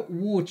what about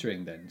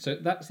watering then? So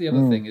that's the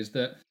other thing, is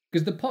that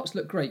because the pots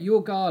look great,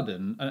 your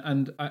garden,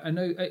 and I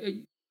know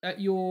at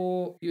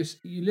you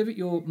live at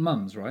your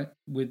mum's, right?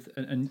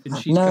 And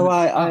she's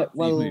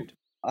moved.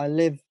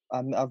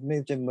 I've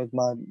moved in with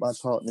my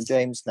partner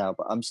James now,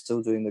 but I'm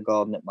still doing the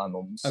garden at my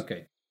mum's.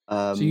 Okay.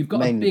 So you've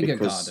got a bigger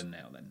garden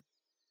now then?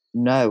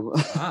 No.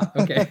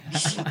 Okay.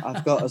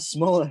 I've got a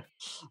smaller.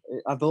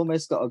 I've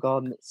almost got a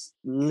garden that's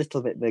a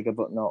little bit bigger,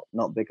 but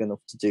not big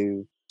enough to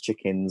do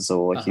chickens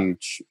or a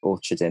huge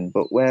orchard in.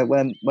 But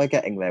we're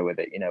getting there with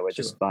it. We're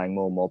just buying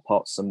more and more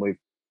pots, and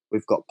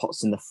we've got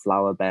pots in the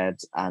flower bed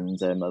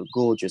and a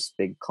gorgeous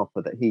big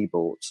copper that he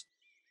bought,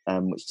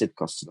 which did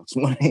cost a lot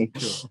of money,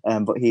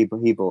 but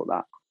he bought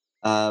that.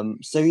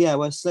 So yeah,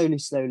 we're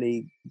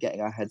slowly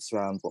getting our heads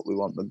around what we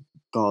want the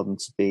garden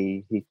to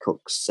be. He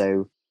cooks,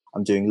 so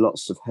I'm doing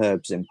lots of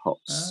herbs in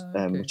pots,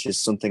 which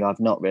is something I've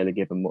not really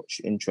given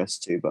much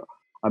interest to, but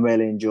I'm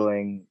really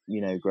enjoying,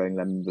 growing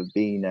lemon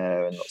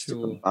verbena and lots of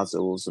different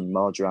basils and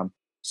marjoram.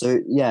 So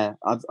yeah,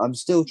 I'm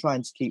still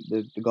trying to keep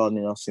the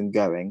gardening awesome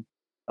going.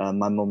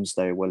 My mum's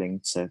very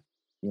willing to,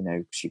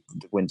 the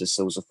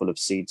windowsills are full of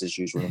seeds as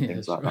usual and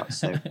things like that.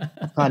 So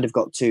I've kind of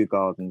got 2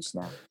 gardens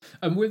now.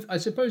 And I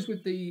suppose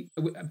with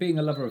being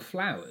a lover of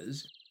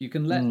flowers, you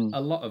can let a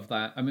lot of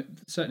that. I mean,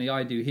 certainly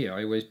I do here.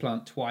 I always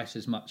plant twice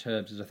as much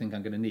herbs as I think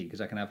I'm going to need,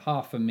 because I can have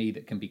half for me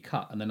that can be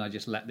cut, and then I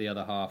just let the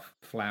other half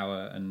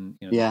flower, and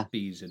the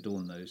bees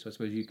adorn those. So I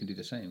suppose you can do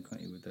the same,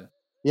 can't you? With the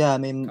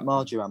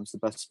marjoram's the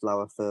best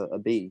flower for a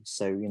bee.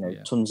 So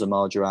tons of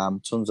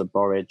marjoram, tons of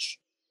borage,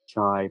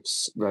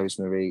 chives,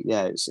 rosemary.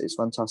 Yeah, it's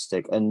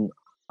fantastic. And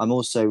I'm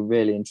also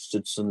really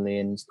interested suddenly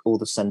in all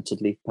the scented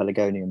leaf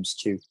pelargoniums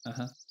too.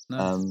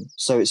 Nice.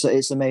 So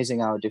it's amazing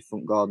how a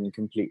different garden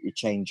completely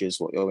changes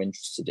what you're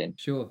interested in.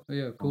 Sure,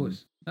 yeah, of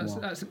course. That's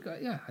I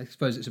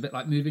suppose it's a bit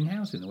like moving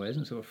house in a way,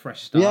 isn't it? Sort of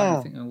fresh start. Yeah.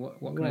 You think,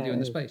 what can I do in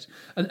the space?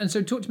 And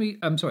so talk to me.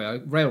 I'm sorry,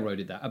 I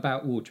railroaded that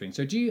about watering.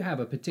 So do you have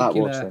a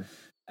particular?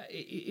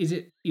 Is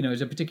it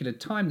is a particular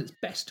time that's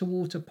best to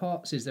water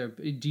pots?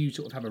 Do you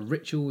sort of have a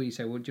ritual where you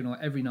say, well,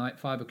 every night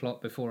 5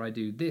 o'clock before I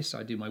do this,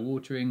 I do my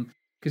watering?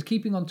 Because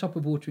keeping on top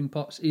of watering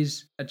pots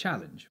is a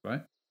challenge,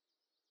 right?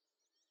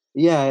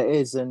 Yeah, it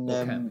is,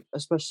 and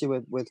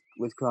especially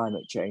with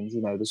climate change,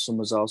 the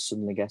summers are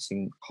suddenly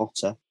getting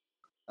hotter,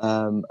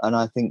 and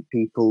I think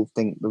people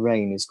think the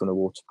rain is going to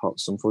water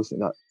pots.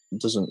 Unfortunately, that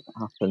doesn't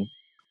happen.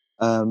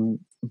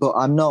 But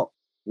I'm not,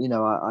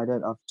 I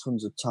don't have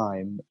tons of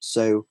time,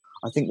 so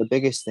I think the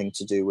biggest thing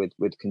to do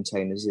with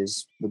containers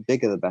is the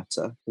bigger the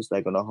better, because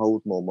they're going to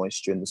hold more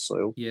moisture in the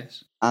soil.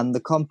 Yes, and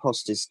the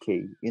compost is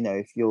key.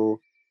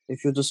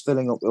 If you're just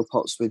filling up your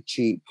pots with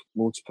cheap,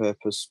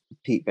 multi-purpose,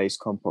 peat-based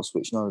compost,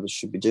 which none of us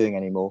should be doing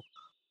anymore,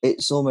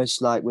 it's almost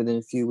like within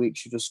a few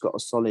weeks you've just got a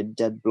solid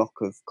dead block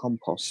of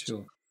compost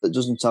that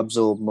doesn't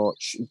absorb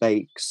much,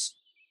 bakes.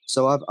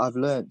 So I've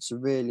learned to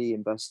really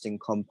invest in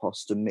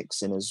compost and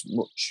mix in as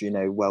much,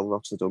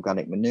 well-rotted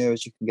organic manure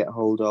as you can get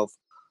hold of.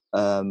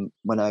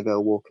 When I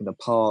go walk in a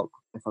park,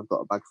 if I've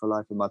got a bag for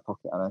life in my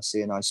pocket and I see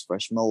a nice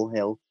fresh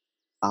molehill,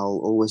 I'll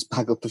always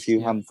bag up a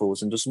few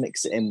handfuls and just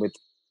mix it in with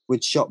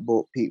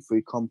shop-bought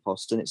peat-free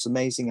compost, and it's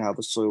amazing how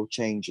the soil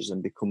changes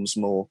and becomes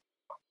more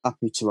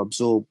happy to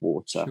absorb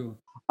water. Sure.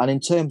 And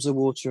in terms of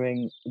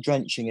watering,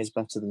 drenching is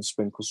better than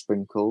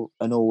sprinkle,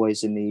 and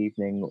always in the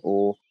evening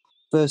or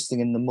first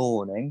thing in the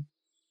morning.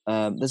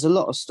 There's a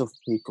lot of stuff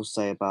people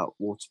say about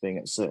water being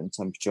at a certain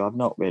temperature. I've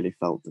not really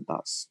felt that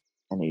that's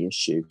any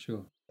issue.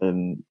 Sure. As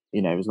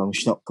long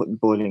as you're not putting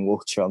boiling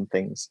water on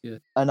things. Yeah.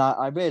 And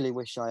I really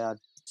wish I had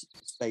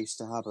space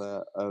to have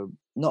a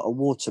not a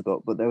water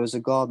butt, but there was a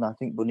garden, I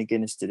think Bunny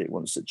Guinness did it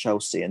once at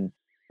Chelsea, and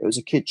it was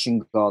a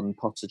kitchen garden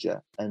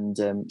potager,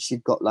 and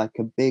she'd got like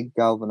a big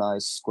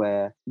galvanized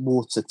square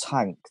water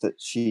tank that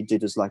she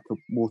did as like a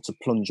water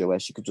plunger, where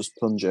she could just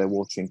plunge her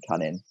watering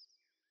can in.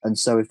 And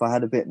so if I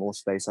had a bit more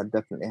space, I'd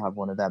definitely have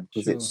one of them,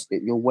 because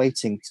you're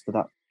waiting for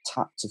that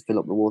tap to fill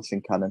up the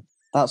watering can, and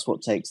that's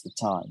what takes the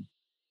time.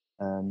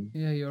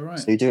 Yeah, you're right.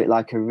 So you do it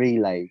like a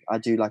relay. I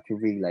do like a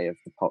relay of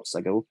the pots.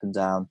 I go up and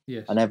down,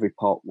 and every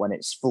pot, when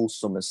it's full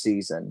summer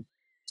season,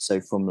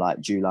 so from like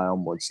July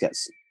onwards,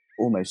 gets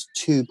almost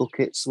 2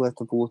 buckets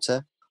worth of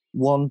water.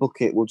 1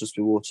 bucket will just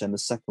be water, and the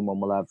second one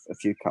will have a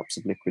few cups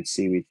of liquid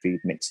seaweed feed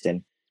mixed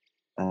in.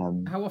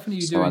 How often are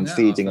you doing that? So I'm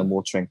feeding and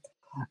watering.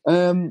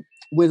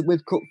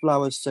 With cut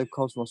flowers, so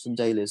Cosmos and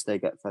Dahlias, they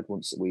get fed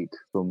once a week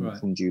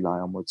from July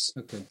onwards.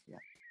 Okay. Yeah.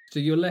 So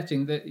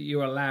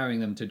you're allowing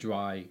them to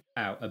dry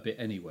out a bit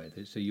anyway.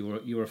 So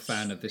you're a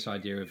fan of this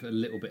idea of a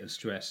little bit of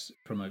stress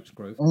promotes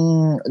growth.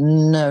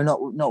 No,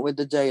 not with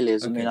the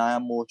dahlias. Okay. I mean, I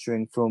am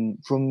watering from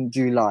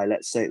July.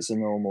 Let's say it's a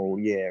normal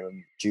year,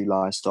 and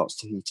July starts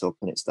to heat up,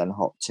 and it's then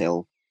hot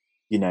till,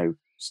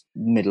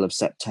 middle of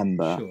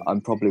September. Sure.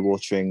 I'm probably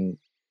watering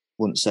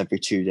once every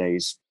 2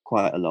 days,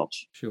 quite a lot.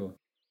 Sure.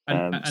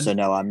 So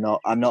no, I'm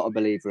not a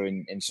believer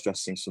in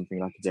stressing something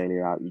like a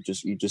dahlia out.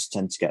 You just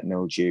tend to get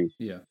mildew.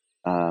 Yeah.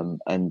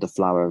 And the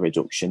flower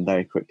reduction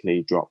very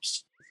quickly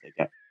drops if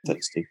they get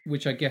thirsty.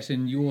 Which I guess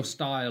in your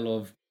style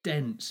of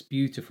dense,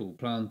 beautiful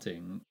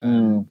planting,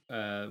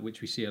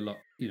 which we see a lot,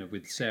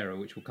 with Sarah,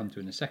 which we'll come to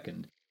in a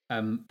second.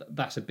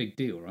 That's a big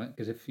deal, right?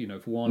 Because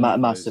if one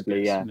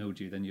massively, gets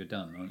mildew, then you're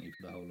done, aren't you,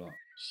 for the whole lot?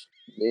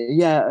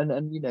 Yeah,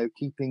 and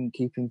keeping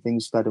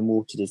things fed and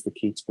watered is the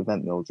key to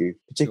prevent mildew,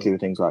 particularly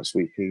with things like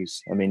sweet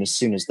peas. I mean, as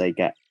soon as they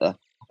get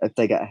if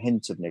they get a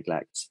hint of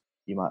neglect,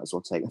 you might as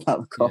well take them out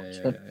of the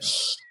garden. Yeah.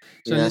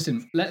 So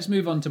listen, let's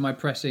move on to my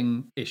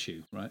pressing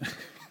issue, right?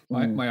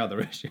 my other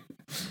issue.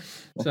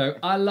 So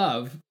I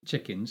love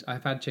chickens.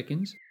 I've had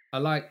chickens. I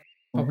like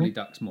probably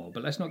ducks more,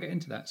 but let's not get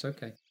into that. It's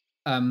okay.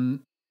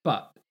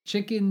 But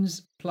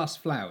chickens plus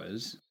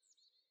flowers,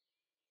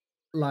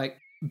 like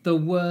the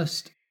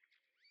worst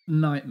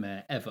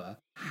nightmare ever.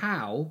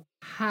 How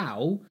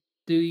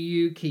do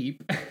you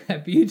keep a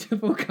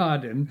beautiful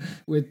garden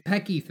with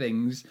pecky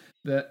things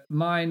that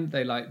mine?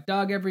 They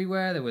dug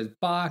everywhere. There was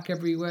bark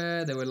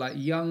everywhere. There were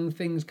young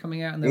things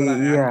coming out, and they were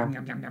yum,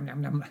 yum, yum,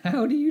 yum, yum.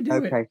 How do you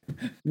do it?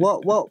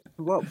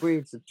 What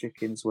breeds of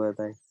chickens were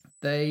they?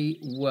 They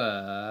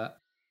were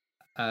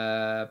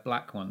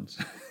black ones.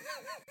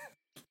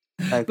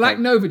 Okay. Black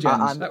Nova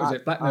Gens. That was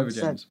it. Black Nova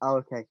Gens.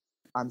 Okay.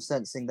 I'm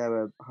sensing they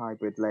were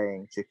hybrid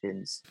laying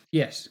chickens.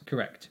 Yes,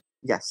 correct.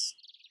 Yes.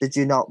 Did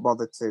you not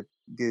bother to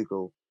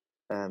Google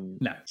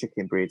no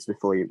chicken breeds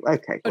before you?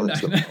 Okay. Well, no.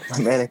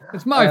 Really.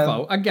 It's my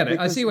fault. I get it.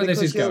 I see where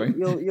this is going.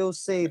 You'll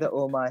see that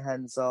all my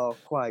hens are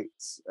quite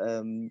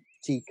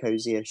tea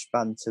cozy-ish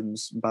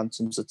bantams.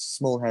 Bantams are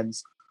small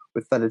hens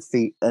with feathered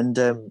feet, and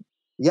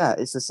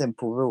it's a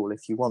simple rule.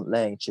 If you want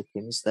laying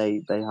chickens,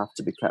 they have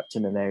to be kept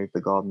in an area of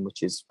the garden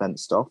which is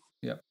fenced off.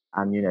 Yep.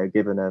 And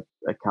given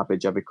a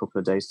cabbage every couple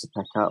of days to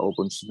peck out, or a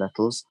bunch of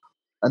nettles,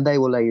 and they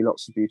will lay you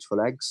lots of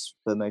beautiful eggs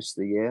for most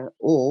of the year.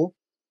 Or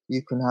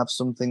you can have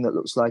something that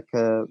looks like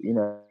a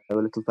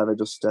little feather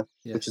duster,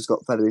 which has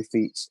got feathery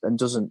feet and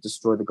doesn't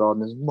destroy the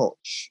garden as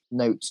much.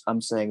 Note,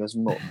 I'm saying as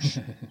much,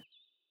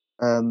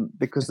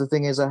 because the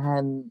thing is, a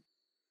hen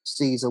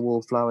sees a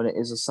wallflower and it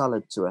is a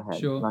salad to a hen.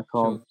 Sure,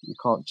 and you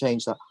can't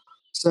change that.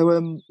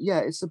 So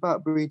it's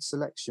about breed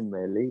selection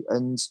really,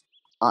 and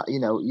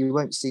you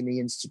won't see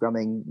me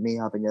Instagramming me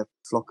having a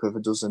flock of a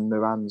dozen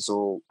Mirans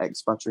or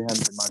expatriate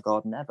hens in my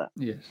garden ever.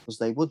 Yes, because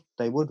they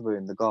would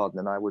ruin the garden,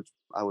 and I would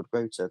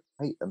grow to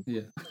hate them.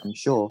 Yeah, I'm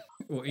sure.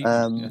 Or eat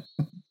them,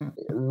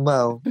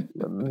 Well,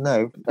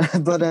 no,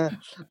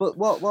 but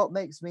what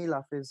makes me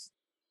laugh is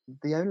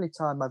the only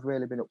time I've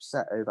really been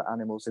upset over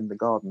animals in the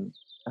garden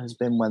has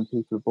been when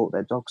people have brought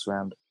their dogs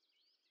round,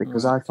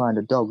 because I find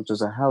a dog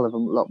does a hell of a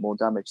lot more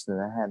damage than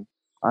a hen.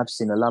 I've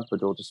seen a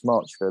Labrador just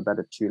march for a bed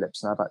of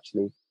tulips, and I've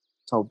actually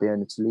told the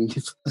owner to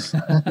leave.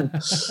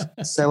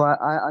 So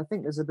I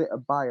think there's a bit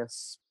of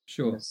bias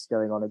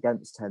going on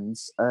against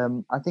hens.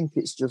 I think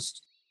it's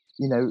just,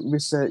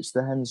 research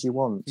the hens you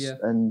want. Yeah.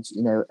 And,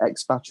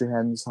 expatriate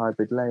hens,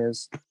 hybrid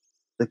layers,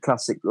 the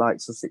classic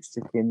Sussex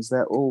chickens,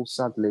 they're all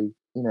sadly,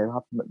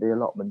 have them at the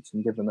allotment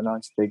and give them a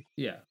nice big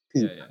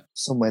coop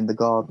somewhere in the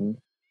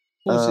garden.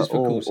 Horses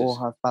for courses. Or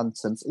have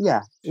bantams.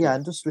 Yeah,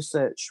 and just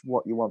research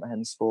what you want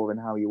hens for and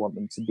how you want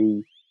them to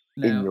be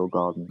in your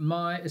garden.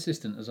 My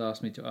assistant has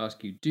asked me to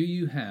ask you, do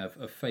you have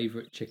a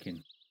favourite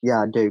chicken?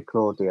 Yeah, I do,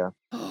 Claudia.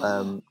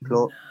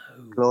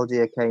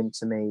 Claudia came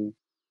to me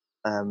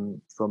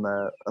from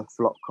a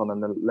flock on a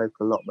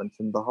local allotment,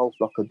 and the whole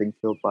flock had been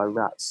killed by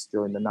rats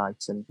during the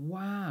night. And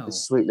the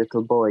sweet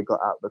little boy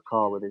got out of the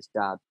car with his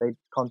dad. They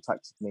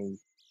contacted me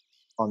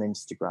on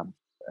Instagram,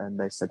 and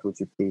they said, would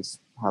you please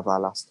have our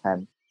last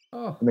hen?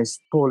 Oh. And this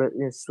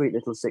sweet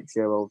little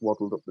 6-year-old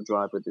waddled up the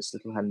drive with this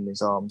little hen in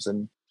his arms,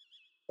 and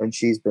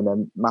she's been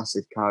a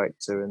massive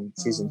character, and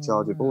she's in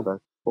charge of all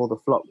the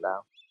flock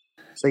now.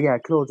 So yeah,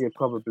 Claudia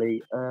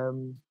probably.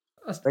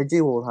 They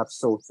do all have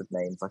sort of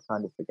names. I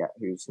kind of forget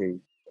who's who,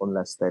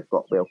 unless they've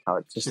got real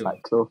characters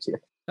like Claudia.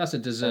 That's a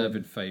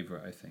deserved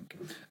favourite, I think.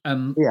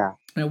 Yeah.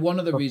 Now, one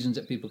of the reasons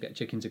that people get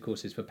chickens, of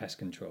course, is for pest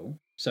control.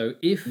 So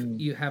if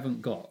you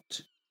haven't got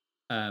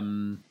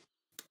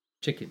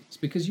chickens,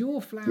 because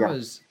your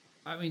flowers,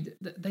 I mean,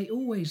 they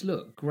always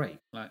look great.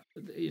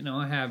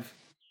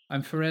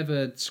 I'm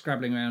forever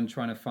scrabbling around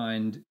trying to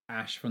find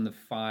ash from the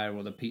fire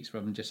or the peats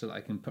oven just so that I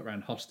can put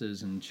around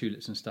hostas and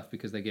tulips and stuff,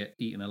 because they get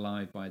eaten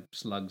alive by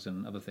slugs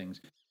and other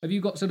things. Have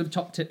you got sort of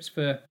top tips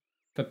for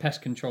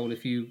pest control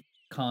if you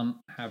can't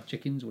have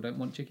chickens or don't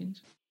want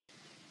chickens?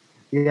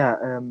 Yeah,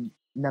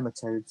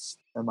 nematodes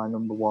are my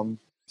number one.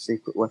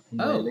 secret weapon.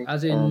 Oh, really.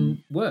 as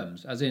in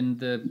worms, as in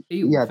the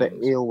eel Yeah, things.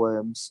 the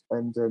eelworms,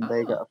 and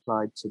they get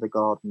applied to the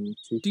garden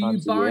 2 Do you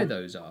times a buy year.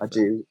 those, Arthur? I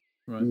do.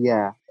 Right.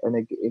 Yeah,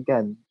 and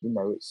again,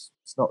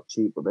 it's not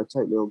cheap, but they're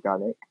totally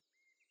organic,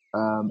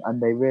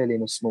 and they really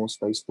in a small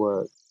space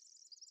work.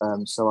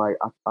 So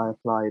I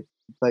applied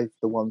both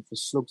the one for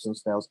slugs and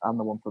snails and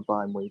the one for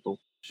vine weevil.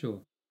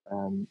 Sure.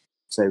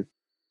 So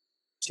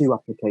 2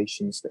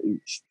 applications for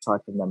each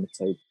type of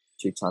nematode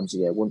 2 times a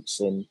year, once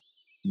in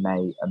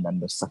May and then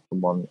the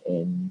second one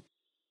in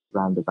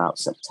round about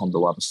September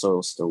while the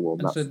soil's still warm.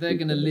 And so they're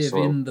going to live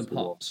in the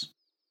pots.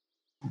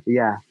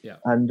 Yeah. Yeah.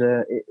 And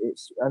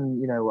it's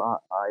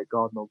I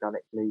garden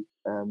organically.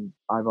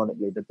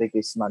 Ironically, the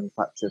biggest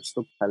manufacturer of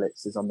slug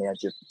pellets is on the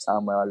edge of the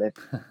town where I live,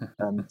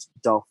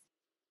 Doff.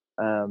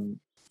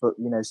 But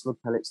slug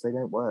pellets, they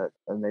don't work,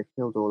 and they've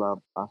killed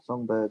all our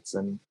songbirds,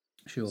 and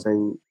sure.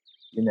 So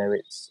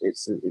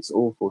it's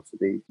awful to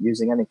be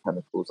using any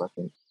chemicals, I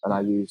think. And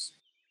I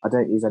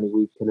don't use any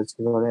weed killers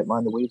because I don't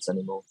mind the weeds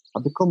anymore.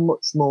 I've become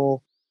much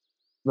more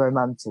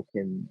romantic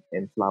in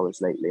flowers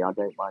lately. I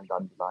don't mind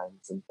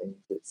dandelions and things.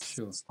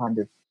 It's kind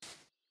of,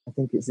 I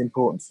think it's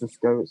important to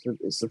just go,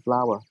 it's a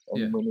flower,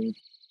 and we need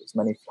as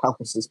many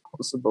flowers as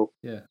possible.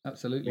 Yeah,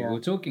 absolutely. Yeah. Well,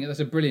 that's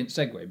a brilliant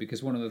segue,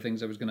 because one of the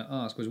things I was going to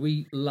ask was,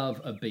 we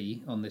love a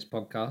bee on this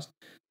podcast.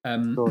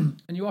 And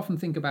you often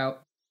think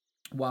about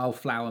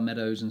wildflower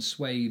meadows and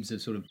swathes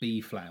of sort of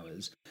bee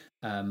flowers,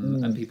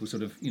 and people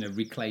sort of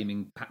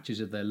reclaiming patches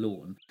of their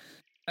lawn.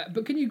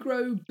 But can you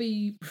grow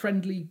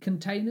bee-friendly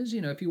containers?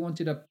 If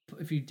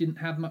you didn't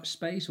have much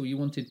space, or you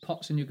wanted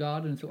pots in your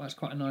garden and thought that's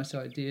quite a nice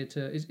idea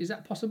is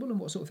that possible? And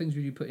what sort of things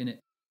would you put in it?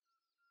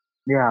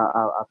 Yeah,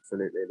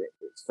 absolutely.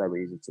 It's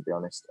very easy, to be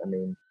honest. I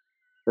mean,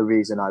 the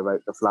reason I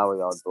wrote the Flower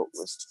Yard book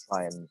was to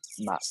try and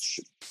match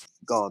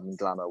garden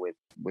glamour with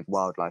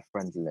wildlife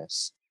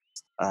friendliness.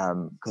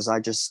 Because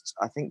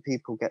I think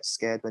people get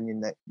scared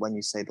when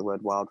you say the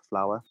word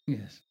wildflower.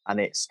 Yes. And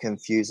it's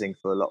confusing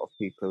for a lot of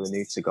people who are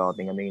new to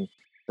gardening. I mean,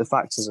 the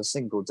fact is, a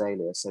single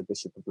dahlia, so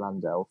Bishop of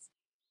Llandelph,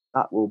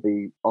 that will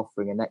be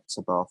offering a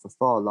nectar bar for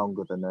far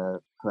longer than a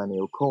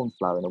perennial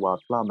cornflower in a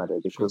wildflower meadow,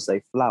 because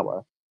they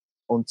flower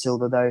until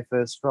the very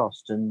first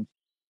frost. And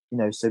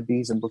so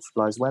bees and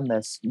butterflies, when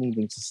they're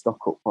needing to stock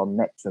up on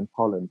nectar and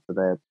pollen for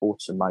their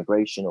autumn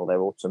migration or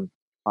their autumn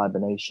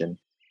hibernation,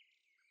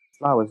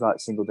 flowers like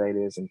single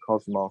dahlias and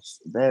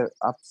cosmos, they're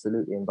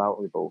absolutely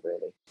invaluable,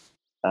 really.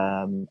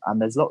 And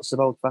there's lots of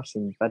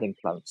old-fashioned bedding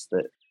plants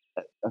that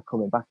are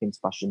coming back into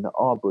fashion that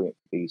are brilliant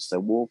for bees. So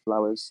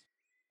wallflowers,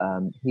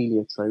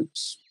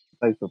 heliotropes,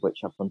 both of which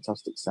have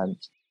fantastic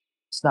scent,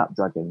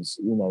 snapdragons,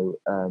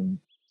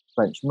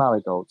 French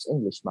marigolds,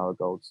 English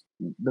marigolds.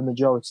 The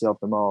majority of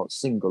them are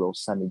single or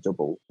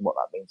semi-double. And what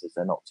that means is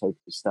they're not totally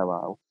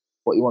sterile.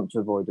 What you want to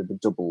avoid are the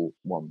double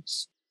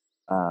ones.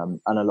 And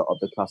a lot of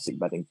the classic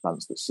bedding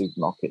plants that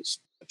supermarkets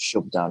have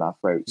shoved down our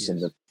throats in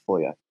the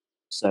foyer.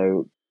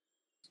 So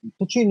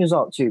petunias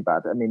aren't too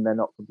bad. I mean, they're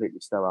not completely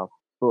sterile,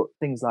 but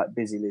things like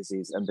busy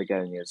lizzies and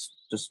begonias,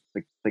 just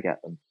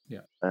forget them.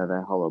 Yeah,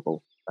 they're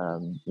horrible.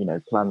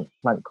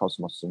 Plant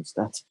cosmos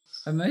instead.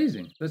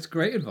 Amazing. That's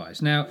great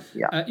advice. Now,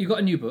 you've got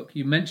a new book.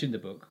 You mentioned the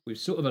book. We've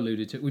sort of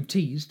alluded to it. We've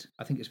teased.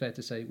 I think it's fair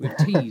to say we've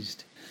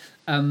teased.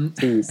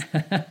 Teased.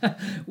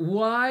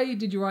 Why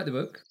did you write the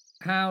book?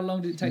 How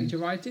long did it take you to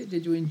write it?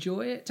 Did you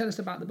enjoy it? Tell us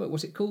about the book.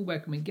 What's it called? Where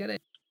can we get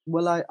it?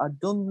 Well, I'd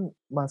done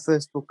my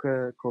first book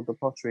called The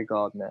Pottery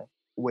Gardener,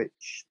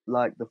 which,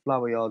 like The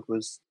Flower Yard,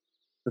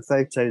 the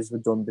photos were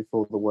done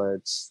before the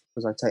words,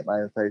 because I take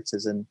my own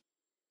photos. And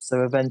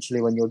so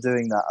eventually, when you're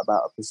doing that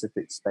about a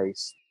specific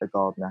space, a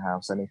garden, a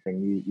house,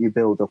 anything, you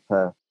build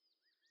up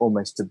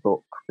almost a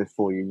book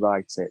before you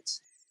write it.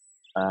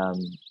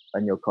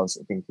 And you're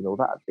constantly thinking, oh,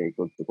 that'd be a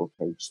good double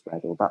page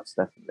spread, or that's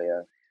definitely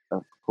a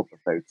cover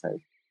photo.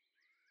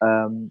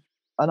 And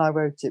I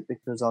wrote it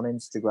because on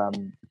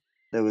Instagram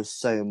there was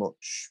so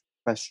much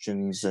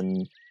questions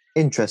and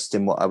interest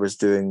in what I was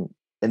doing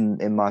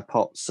in my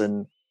pots,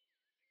 and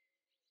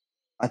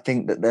I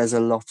think that there's a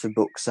lot of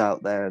books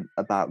out there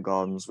about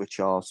gardens which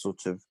are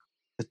sort of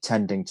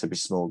pretending to be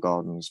small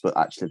gardens, but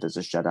actually there's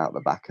a shed out the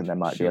back and there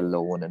might be a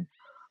lawn.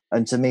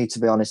 And to me, to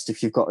be honest,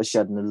 if you've got a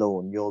shed and a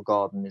lawn, your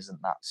garden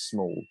isn't that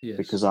small,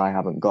 because I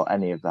haven't got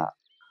any of that.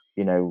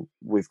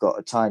 We've got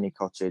a tiny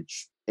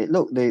cottage.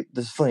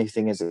 The funny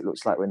thing is, it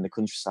looks like we're in the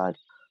countryside.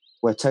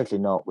 We're totally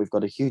not. We've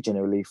got a huge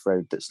inner relief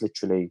road that's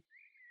literally,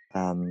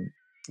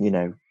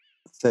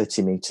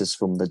 30 meters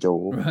from the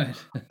door. Right.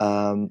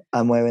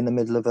 And we're in the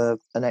middle of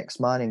an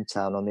ex-mining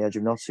town on the edge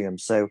of Nottingham.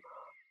 So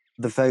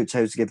the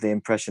photos give the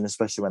impression,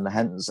 especially when the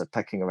hens are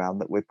pecking around,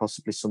 that we're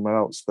possibly somewhere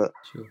else, but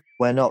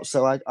we're not.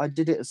 So I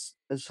did it as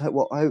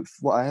what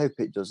I hope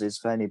it does is,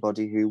 for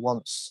anybody who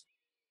wants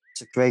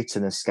to create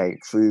an escape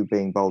through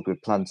being bold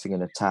with planting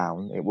in a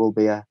town, it will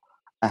be a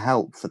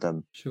help for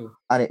them. Sure.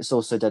 And it's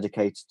also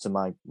dedicated to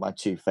my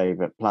two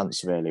favourite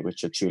plants, really,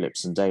 which are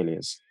tulips and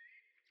dahlias.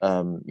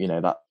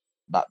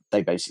 That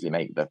they basically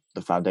make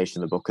the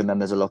foundation of the book. And then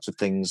there's a lot of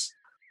things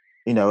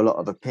a lot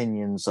of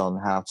opinions on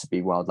how to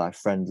be wildlife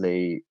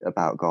friendly,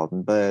 about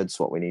garden birds,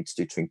 what we need to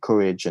do to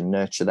encourage and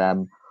nurture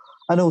them,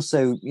 and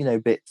also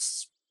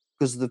bits,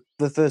 because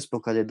the first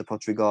book I did, The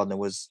Pottery Gardener,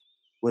 was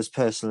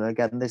personal. And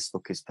again, this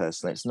book is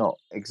personal. It's not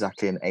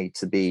exactly an A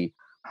to B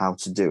how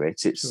to do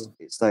it.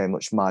 It's very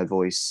much my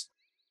voice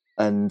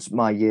and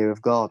my year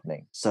of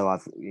gardening. So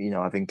I've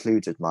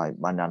included my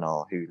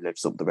nana who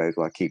lives up the road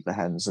where I keep the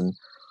hens,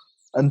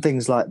 and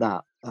things like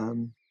that.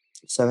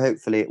 So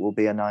hopefully it will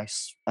be a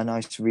nice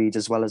read,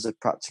 as well as a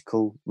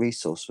practical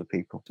resource for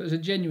people. So it's a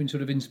genuine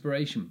sort of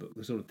inspiration book,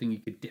 the sort of thing you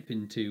could dip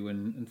into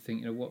and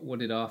think, what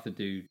did Arthur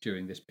do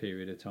during this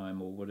period of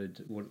time, or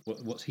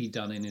what's he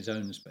done in his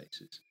own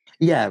spaces?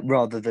 Yeah,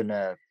 rather than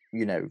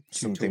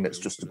something that's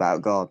just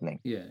about gardening.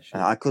 Yeah,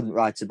 sure. I couldn't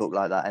write a book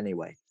like that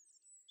anyway.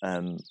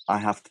 I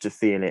have to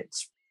feel it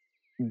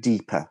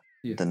deeper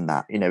than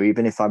that.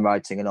 Even if I'm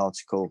writing an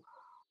article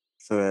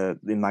for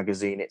the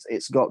magazine,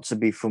 it's got to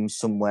be from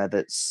somewhere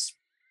that's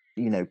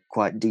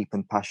quite deep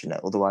and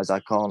passionate. Otherwise, I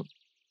can't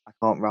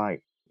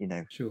write.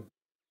 Sure.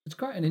 It's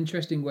quite an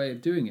interesting way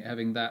of doing it,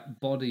 having that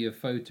body of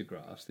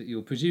photographs that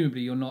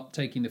you're not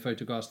taking the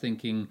photographs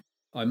thinking,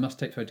 I must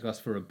take photographs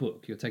for a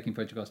book. You're taking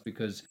photographs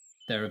because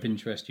they're of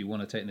interest, you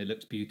want to take, and it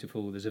looks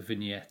beautiful. There's a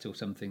vignette or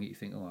something that you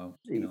think,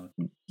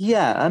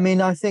 Yeah, I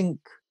mean, I think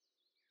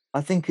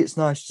it's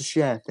nice to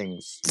share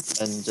things,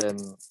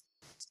 and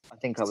I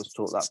think I was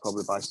taught that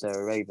probably by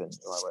Sarah Raven,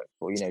 who I work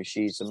for.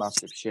 She's a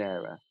massive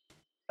sharer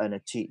and a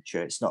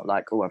teacher. It's not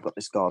like, oh, I've got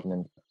this garden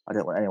and I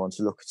don't want anyone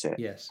to look at it.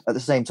 Yes. At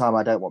the same time,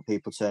 I don't want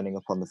people turning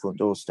up on the front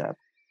doorstep.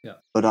 Yeah.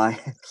 But I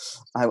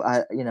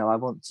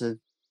want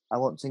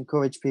to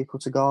encourage people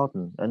to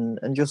garden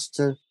and just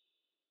to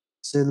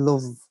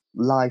love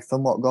life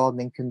and what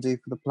gardening can do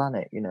for the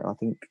planet. I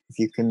think if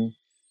you can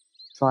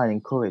try and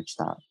encourage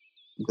that,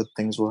 good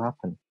things will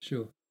happen.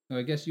 Sure. Well,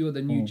 I guess you're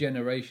the new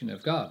generation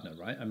of gardener,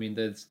 right? I mean,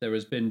 there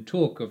has been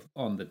talk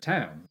on the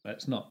town.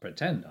 Let's not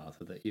pretend,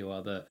 Arthur, that you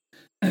are the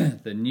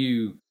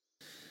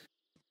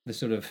the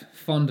sort of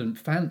fondant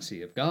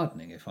fancy of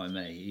gardening, if I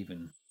may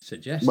even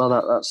suggest. Well,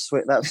 that's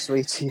sweet. That's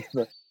sweet of you.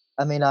 But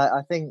I mean,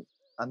 I think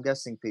I'm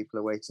guessing people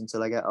are waiting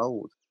until I get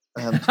old,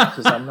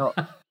 because I'm not.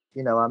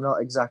 I'm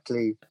not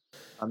exactly.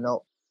 I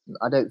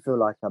don't feel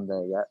like I'm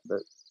there yet,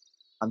 but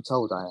I'm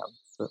told I am.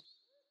 But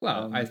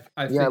well, I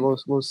think... yeah,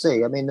 we'll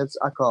see. I mean,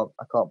 I can't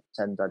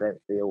pretend I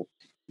don't feel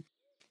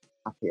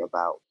happy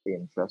about the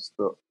interest,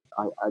 but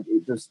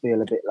it does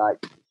feel a bit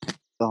like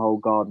the whole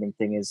gardening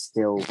thing is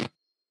still,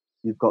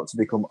 you've got to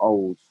become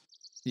old,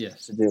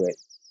 yes, to do it.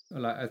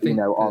 Well, I think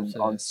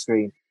on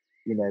screen,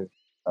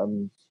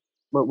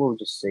 but we'll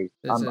just see.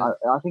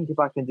 I think if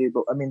I can do,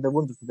 but I mean, the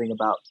wonderful thing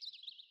about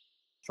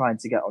trying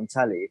to get on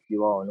telly, if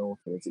you are an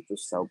author, is it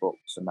does sell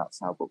books, and that's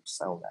how books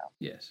sell now.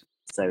 Yes.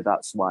 So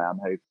that's why I'm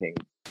hoping,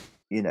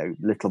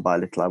 little by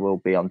little, I will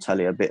be on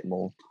telly a bit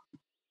more,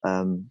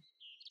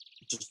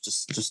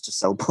 just to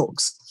sell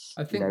books.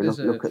 I think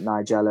look at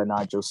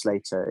Nigel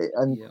Slater,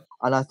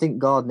 and I think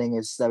gardening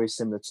is very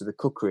similar to the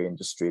cookery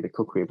industry, the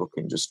cookery book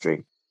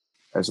industry,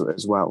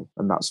 as well,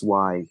 and that's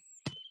why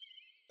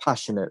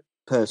passionate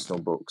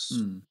personal books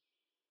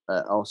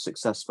are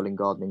successful in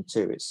gardening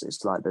too.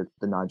 It's like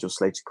the Nigel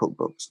Slater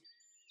cookbooks.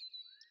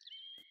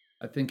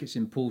 I think it's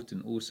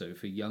important also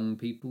for young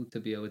people to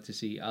be able to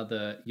see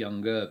other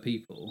younger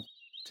people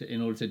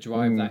in order to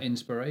drive that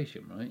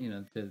inspiration, right?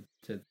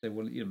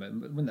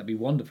 Wouldn't that be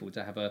wonderful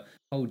to have a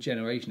whole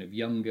generation of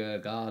younger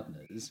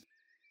gardeners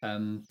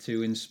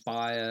to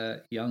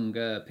inspire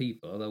younger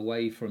people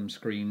away from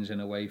screens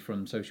and away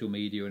from social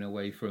media and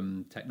away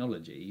from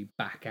technology,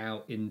 back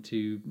out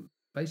into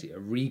basically a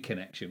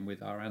reconnection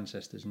with our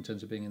ancestors in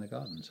terms of being in the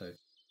garden. So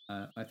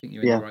I think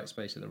you're in the right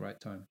space at the right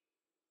time.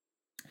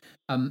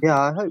 Yeah,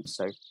 I hope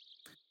so.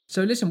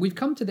 So listen, we've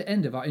come to the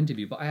end of our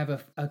interview, but I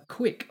have a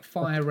quick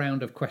fire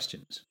round of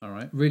questions. All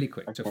right, really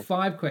quick. Okay. So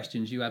 5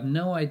 questions. You have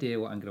no idea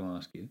what I'm going to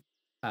ask you.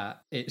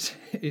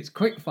 It's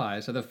quick fire.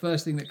 So the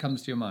first thing that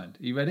comes to your mind.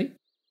 Are you ready?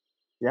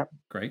 Yep.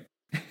 Great.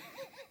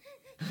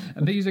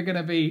 And these are going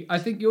to be, I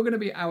think you're going to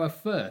be our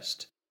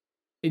first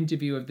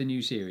interview of the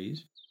new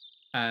series.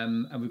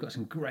 And we've got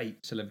some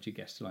great celebrity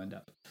guests lined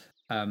up.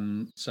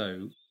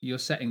 So you're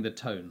setting the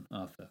tone,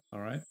 Arthur. All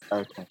right?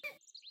 Okay.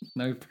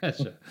 No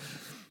pressure.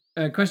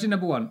 Question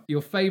number 1.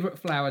 Your favourite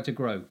flower to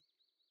grow?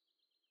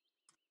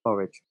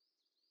 Borage.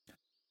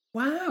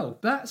 Wow,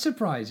 that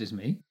surprises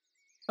me.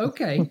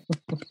 Okay.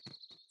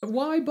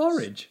 Why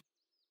borage?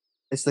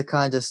 It's the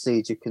kind of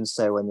seed you can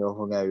sow when you're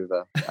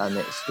hungover, and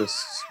it's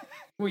just...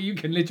 Well, you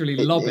can literally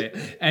lob it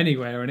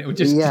anywhere and it will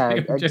just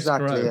exactly. Just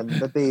grow. And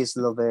the bees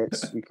love it.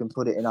 You can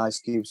put it in ice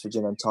cubes for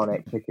gin and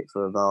tonic, pick it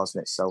for a vase,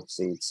 and it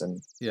self-seeds.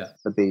 And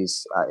the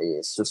bees,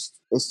 it's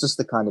just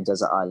the kind of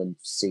desert island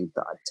seed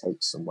that I'd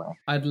take somewhere.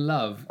 I'd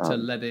love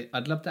to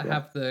I'd love to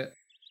have the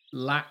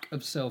lack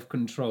of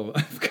self-control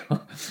I've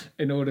got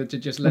in order to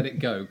just let it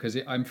go, because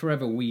I'm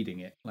forever weeding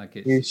it.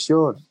 You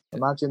should.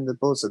 Imagine the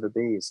buzz of the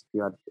bees.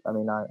 I'm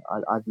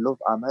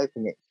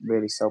hoping it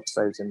really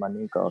self-sows in my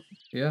new garden.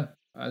 Yeah.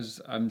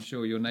 as I'm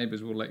sure your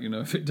neighbours will let you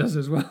know if it does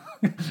as well.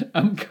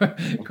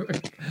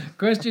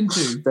 Question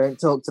 2. Don't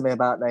talk to me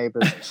about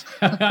neighbours.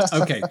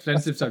 Okay,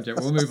 sensitive subject.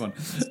 We'll move on.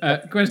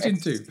 Question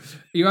 2.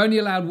 You're only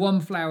allowed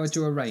one flower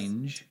to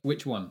arrange.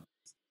 Which one?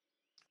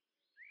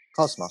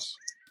 Cosmos.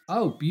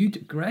 Oh,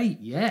 great.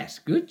 Yes,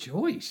 good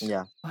choice.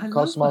 Yeah. I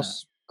love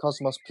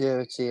Cosmos,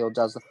 Purity or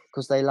Dazzler,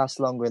 because they last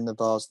longer in the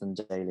vase than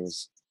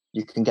dailies.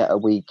 You can get a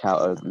week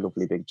out of a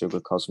lovely big jug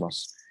of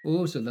Cosmos.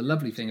 Also, the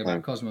lovely thing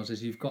about Cosmos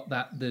is you've got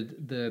that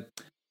the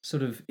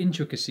sort of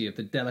intricacy of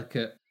the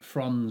delicate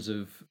fronds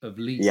of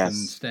leaf and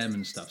stem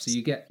and stuff. So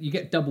you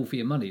get double for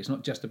your money. It's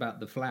not just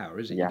about the flower,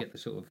 is it? Yeah. You get the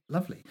sort of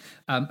lovely.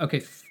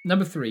 Okay,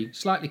 number 3,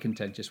 slightly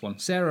contentious one.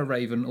 Sarah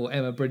Raven or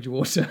Emma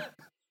Bridgewater?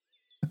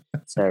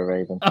 Sarah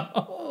Raven.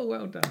 Oh,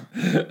 well done.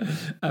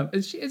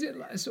 Is it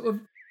like sort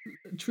of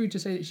true to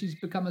say that she's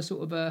become a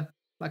sort of a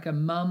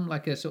mum,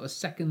 like a sort of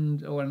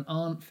second or an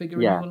aunt figure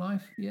in your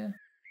life? Yeah.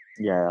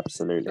 Yeah,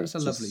 absolutely. That's a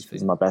lovely thing.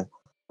 She's my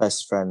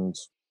best friend.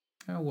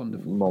 How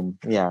wonderful. Mum.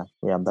 Yeah,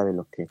 I'm very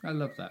lucky. I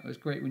love that. It's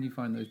great when you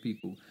find those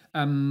people.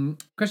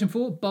 Question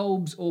 4,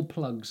 bulbs or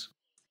plugs?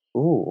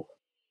 Oh,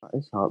 that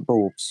is hard.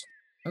 Bulbs.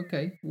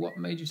 Okay. What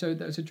made you, so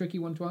that's a tricky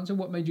one to answer.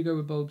 What made you go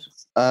with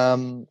bulbs?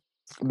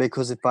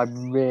 Because if I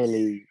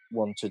really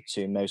wanted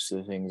to, most of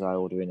the things I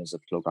order in as a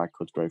plug, I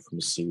could grow from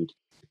a seed.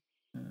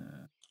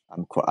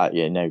 I'm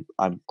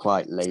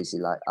quite lazy.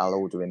 Like I'll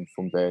order in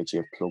from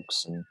Bergia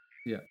plugs and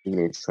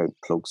heliotrope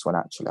plugs when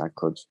actually I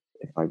could,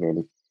 if I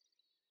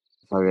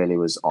really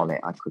was on it,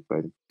 I could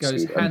grow the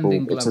Goes seed. hand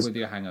in glove with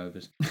your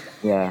hangovers.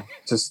 Yeah,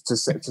 just to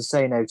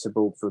say no to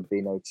bulbs would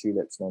be no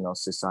tulips, no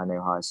narcissi,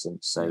 no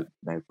hyacinths. So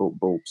no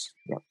bulbs.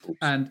 Yeah, bulbs.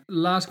 And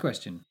last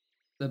question: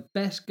 the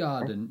best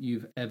garden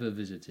you've ever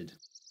visited?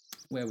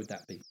 Where would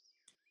that be?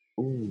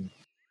 Ooh,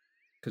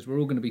 because we're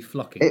all going to be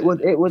flocking. It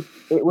would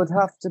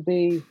have to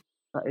be.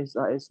 That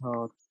is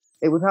hard.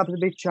 It would have to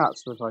be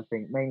Chatsworth, I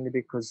think, mainly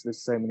because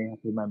there's so many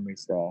happy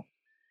memories there,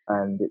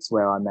 and it's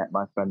where I met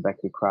my friend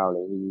Becky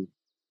Crowley,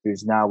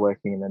 who's now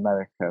working in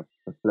America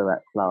for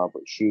Fluette Flower,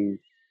 but she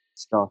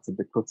started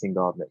the cutting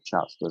garden at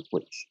Chatsworth,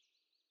 which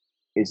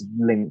is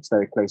linked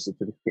very closely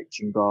to the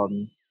kitchen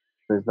garden.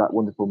 There's that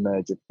wonderful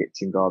merge of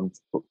kitchen garden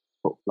to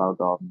put flower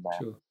garden there.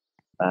 Sure.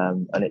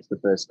 And it's the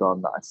first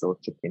garden that I saw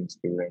chickens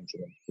be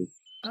arranging into.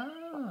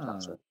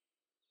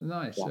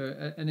 Nice. Yeah.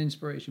 So an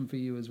inspiration for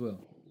you as well.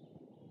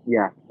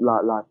 Yeah,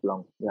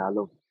 lifelong. Yeah, I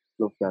love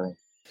going.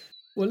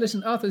 Well,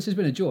 listen, Arthur, this has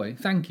been a joy.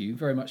 Thank you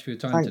very much for your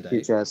time today.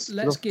 Thank you, Jez.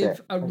 Let's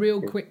give a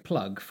real quick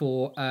plug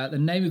for the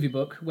name of your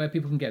book, where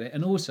people can get it,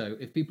 and also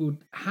if people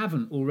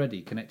haven't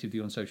already connected with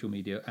you on social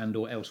media and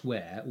or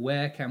elsewhere,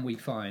 where can we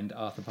find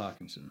Arthur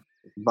Parkinson?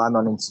 I'm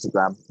on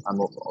Instagram.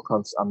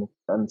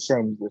 I'm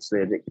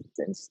shamelessly addicted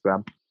to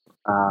Instagram.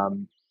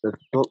 The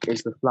book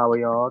is The Flower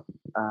Yard,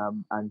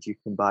 and you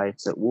can buy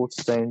it at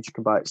Waterstones. You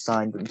can buy it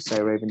signed on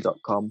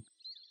sarahraven.com,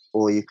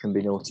 or you can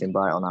be naughty and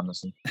buy it on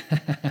Amazon.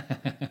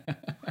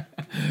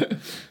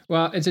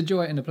 Well, it's a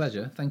joy and a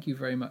pleasure. Thank you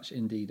very much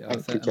indeed, Arthur.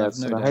 Thank you,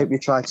 Jez. I hope you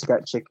try to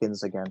get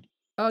chickens again.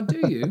 Oh, do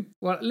you?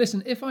 Well,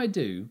 listen, if I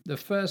do, the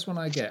first one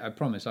I get, I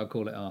promise I'll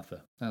call it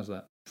Arthur. How's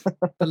that?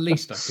 The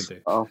least I could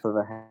do. Arthur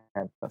the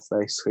Hen. That's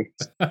very sweet.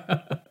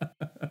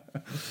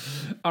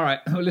 All right.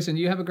 Well, listen,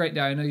 you have a great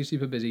day. I know you're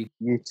super busy.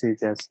 You too,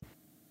 Jez.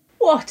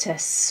 What a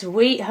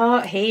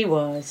sweetheart he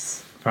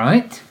was.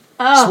 Right?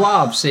 Oh.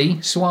 Suave, see?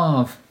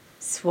 Suave.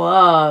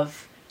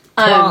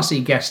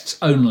 Classy guests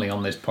only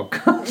on this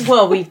podcast.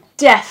 Well, we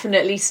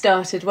definitely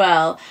started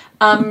well.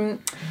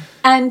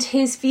 And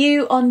his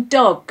view on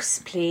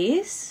dogs,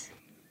 please.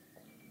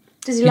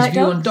 Does he like dogs?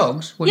 His view on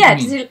dogs? What do you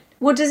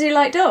mean? Does he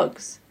like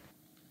dogs?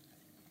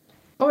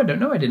 Oh, I don't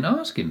know. I didn't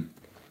ask him.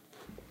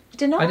 You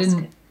didn't ask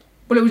him?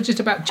 Well, it was just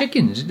about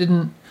chickens. It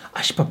didn't...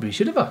 I probably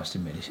should have asked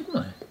him, really, shouldn't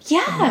I?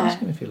 Yeah. Ask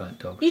him if he liked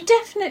dogs. You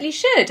definitely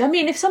should. I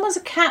mean, if someone's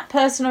a cat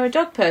person or a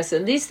dog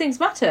person, these things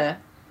matter.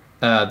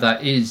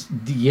 That is,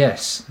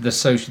 yes,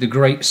 the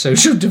great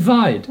social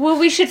divide. Well,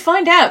 we should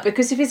find out,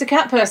 because if he's a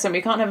cat person,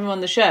 we can't have him on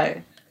the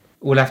show.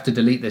 We'll have to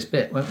delete this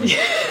bit, won't we?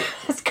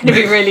 That's going to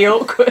be really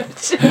awkward.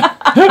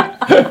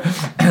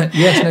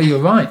 Yes, no,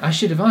 you're right. I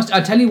should have asked. I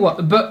tell you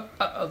what, but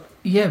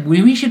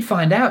we should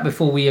find out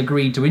before we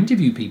agree to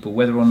interview people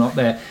whether or not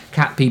they're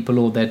cat people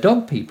or they're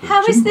dog people.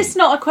 How is this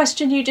not a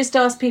question you just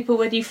ask people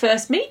when you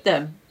first meet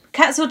them?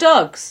 Cats or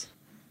dogs?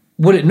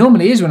 Well, it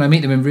normally is when I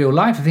meet them in real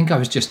life. I think I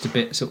was just a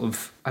bit sort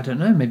of, I don't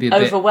know, maybe a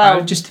bit...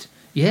 Overwhelmed.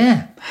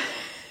 Yeah.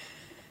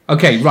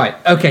 Okay, right.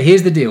 Okay,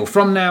 here's the deal.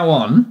 From now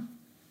on,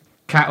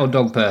 cat or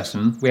dog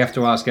person, we have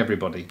to ask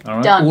everybody. All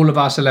right. Done. All of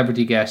our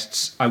celebrity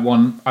guests. I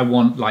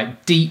want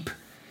like deep,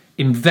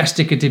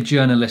 investigative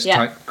journalist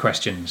type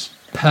questions.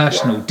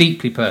 Personal,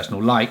 deeply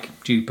personal. Like,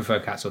 do you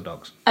prefer cats or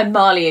dogs? And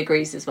Marley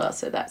agrees as well,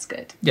 so that's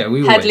good. Yeah,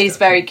 we. Headley's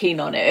very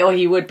keen on it, or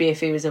he would be if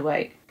he was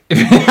awake.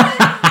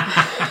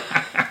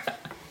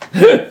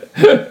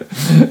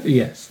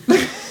 Yes.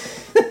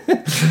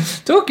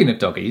 Talking of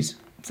doggies,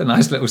 it's a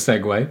nice little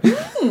segue.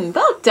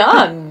 Well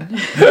done.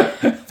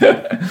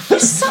 You're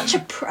such a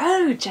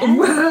pro, Jen.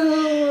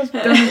 Well, I've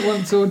done it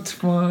once or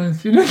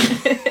twice, you know.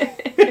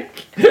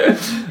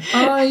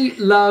 I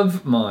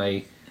love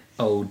my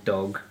old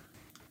dog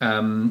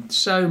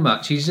so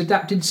much. He's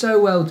adapted so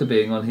well to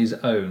being on his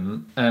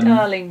own.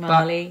 Darling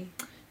Marley.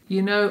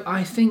 But,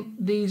 I think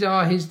these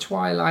are his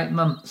twilight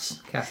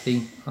months,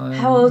 Kathy.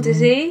 How old is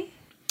he?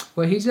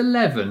 Well, he's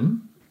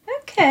 11.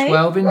 Okay.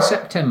 12 in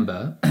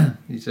September.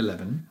 He's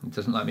 11. He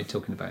doesn't like me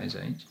talking about his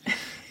age.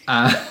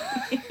 I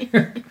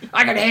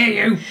can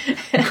hear you.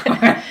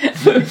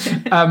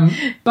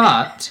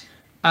 But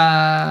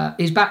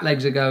his back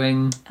legs are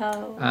going.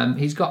 Oh.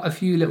 He's got a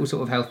few little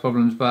sort of health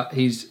problems, but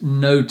he's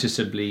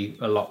noticeably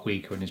a lot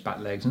weaker in his back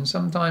legs. And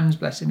sometimes,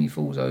 bless him, he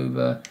falls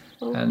over.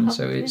 And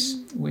so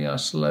we are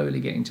slowly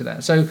getting to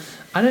that. So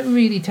I don't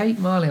really take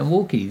Marley on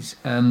walkies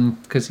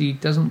because he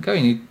doesn't go.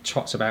 He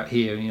trots about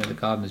here. The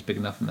garden is big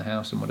enough in the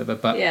house and whatever.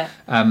 But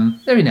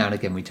every now and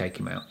again we take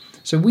him out.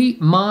 So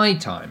my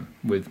time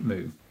with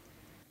Moo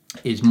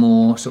is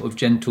more sort of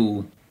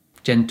gentle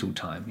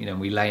time.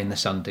 We lay in the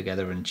sun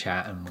together and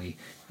chat, and we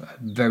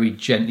very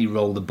gently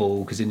roll the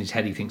ball because in his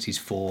head he thinks he's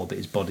 4, but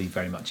his body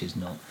very much is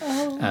not.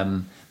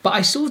 But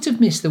I sort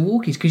of miss the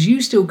walkies because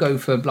you still go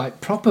for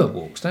like proper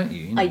walks, don't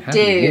you? I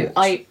do.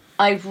 I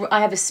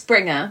have a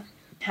Springer,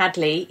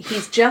 Hadley.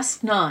 He's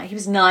just 9. He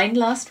was 9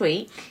 last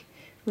week.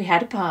 We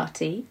had a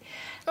party.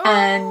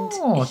 And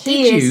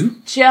he is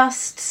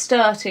just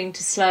starting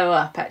to slow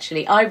up,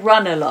 actually. I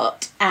run a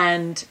lot,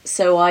 and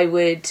so I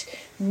would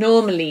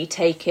normally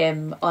take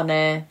him on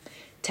a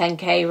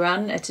 10k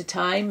run at a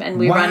time, and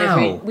we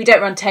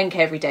don't run 10k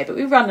every day, but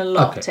we run a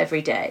lot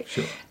every day.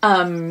 Sure.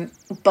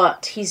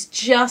 But he's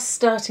just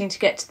starting to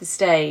get to the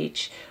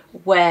stage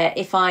where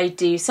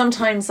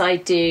sometimes I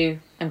do,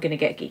 I'm going to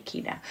get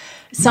geeky now,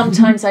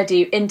 sometimes I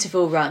do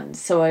interval runs,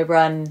 so I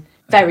run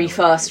very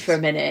fast for a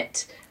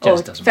minute,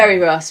 or very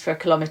fast for a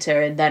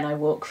kilometre, and then I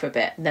walk for a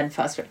bit, and then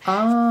fast for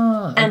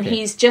And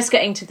he's just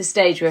getting to the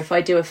stage where if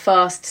I do a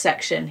fast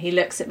section, he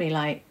looks at me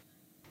like,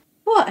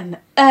 what on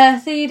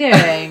earth are you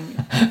doing?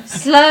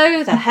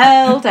 Slow the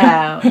hell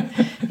down.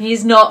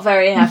 He's not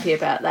very happy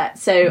about that.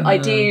 So I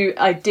do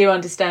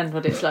understand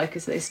what it's like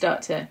as they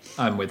start to...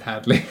 I'm with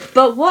Hadley.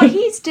 But what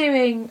he's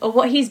doing, or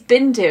what he's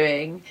been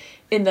doing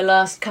in the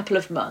last couple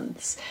of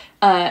months,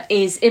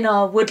 is in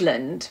our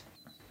woodland,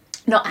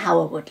 not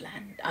our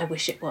woodland, I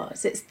wish it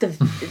was. It's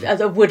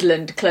the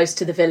woodland close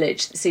to the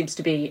village that seems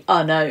to be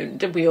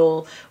unowned and we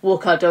all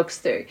walk our dogs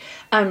through.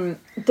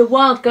 The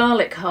wild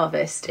garlic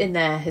harvest in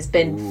there has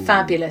been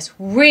fabulous.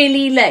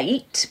 Really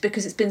late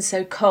because it's been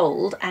so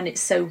cold and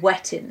it's so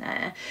wet in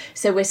there.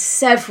 So we're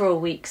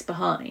several weeks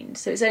behind.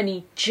 So it's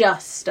only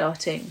just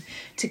starting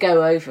to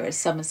go over as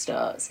summer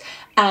starts.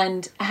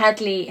 And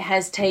Hadley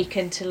has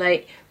taken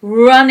to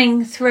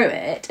running through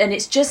it, and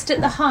it's just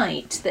at the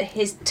height that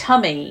his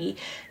tummy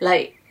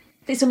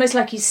it's almost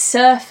like he's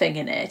surfing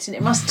in it, and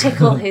it must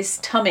tickle his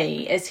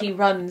tummy as he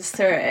runs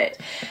through it.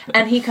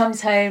 And he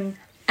comes home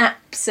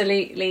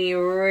absolutely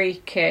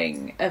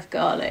reeking of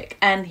garlic,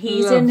 and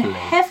he's in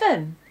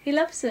heaven. He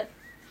loves it.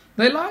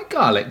 They like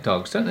garlic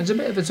dogs, don't they? There's a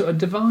bit of a sort of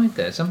divide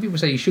there. Some people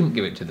say you shouldn't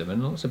give it to them,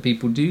 and lots of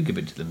people do give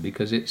it to them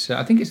because it's,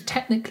 I think it's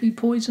technically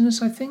poisonous,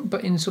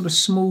 but in sort of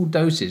small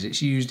doses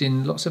it's used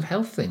in lots of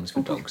health things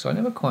for dogs. So I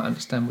never quite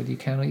understand whether you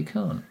can or you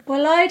can't.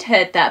 Well, I'd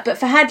heard that, but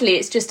for Hadley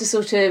it's just a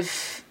sort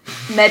of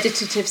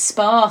meditative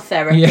spa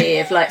therapy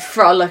of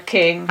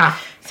frolicking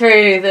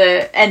through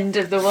the end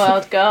of the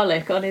wild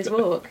garlic on his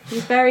walk.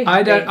 He's very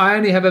happy. I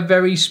only have a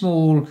very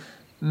small,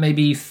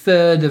 maybe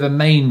third of a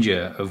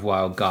manger of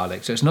wild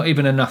garlic, so it's not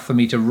even enough for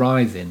me to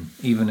writhe in,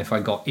 even if I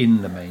got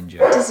in the manger.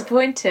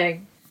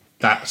 Disappointing.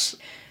 That's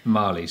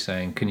Marley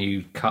saying, can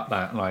you cut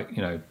that?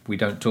 We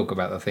don't talk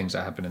about the things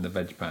that happen in the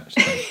veg patch.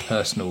 So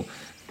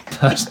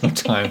personal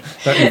time.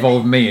 Don't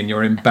involve me in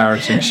your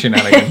embarrassing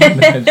shenanigans in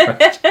the veg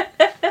patch.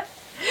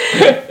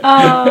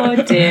 Oh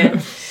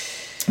dear.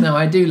 No,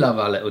 I do love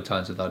our little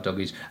times with our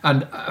doggies,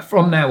 and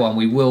from now on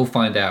we will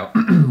find out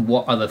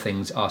what other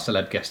things our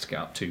celeb guests get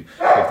up to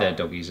with their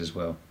doggies as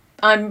well.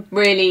 I'm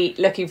really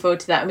looking forward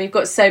to that, and we've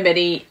got so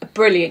many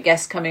brilliant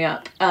guests coming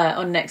up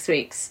on next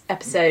week's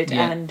episode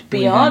and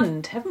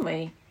beyond, haven't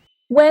we?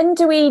 When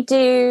do we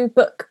do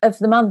book of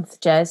the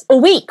month, Jez?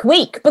 Or week,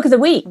 book of the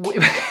week.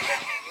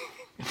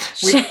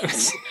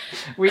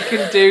 We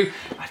can do,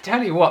 I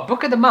tell you what,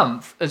 book of the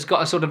month has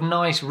got a sort of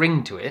nice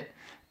ring to it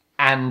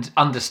and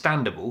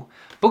understandable.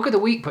 Book of the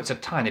week puts a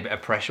tiny bit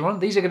of pressure on.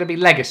 These are going to be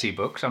legacy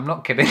books, I'm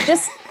not kidding.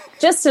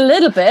 Just a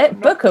little bit.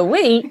 Book a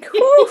week.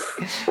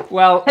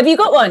 Well, have you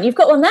got one? You've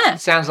got one there.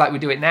 Sounds like we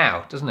do it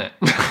now, doesn't it?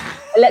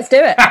 Let's do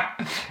it.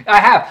 I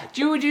have.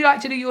 Would you like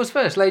to do yours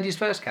first? Ladies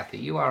first, Kathy.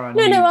 You are our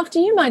No, after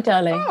you, my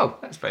darling. Oh,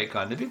 that's very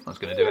kind of you. I was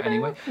going to do it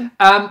anyway.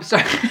 So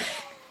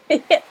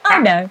I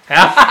know.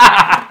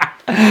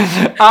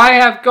 I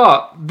have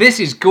got, this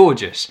is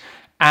gorgeous,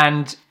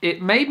 and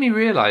it made me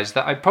realise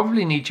that I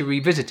probably need to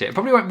revisit it. I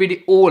probably won't read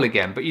it all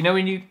again, but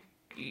when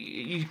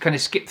you kind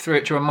of skip through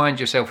it to remind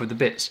yourself of the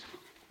bits.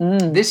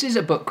 This is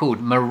a book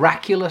called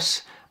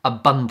Miraculous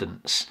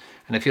Abundance,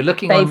 and if you're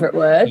looking on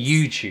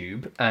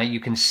YouTube, you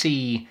can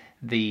see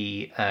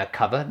the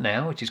cover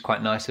now, which is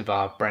quite nice of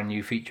our brand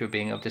new feature of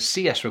being able to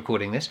see us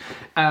recording this.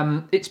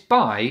 It's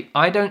by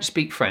I Don't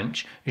Speak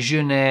French,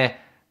 Je n'ai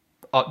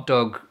hot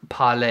dog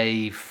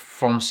parler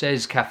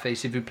française café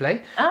s'il vous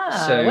plaît.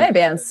 Oui,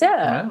 bien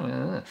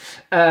sûr.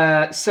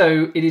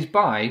 So it is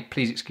by,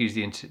 please excuse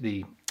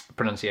the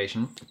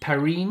pronunciation,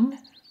 Perrine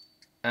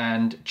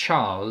and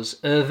Charles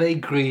Hervé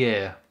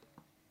Gruyère.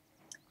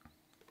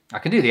 I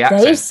can do the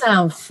accent. They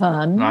sound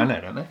fun. I know,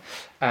 don't they?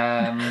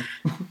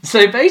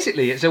 So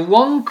basically, it's a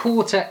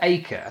 1/4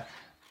 acre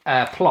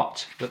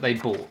plot that they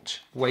bought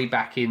way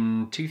back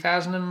in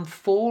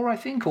 2004, I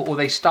think, or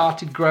they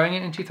started growing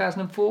it in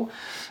 2004.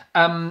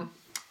 And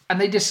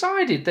they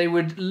decided they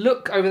would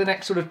look over the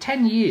next sort of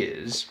 10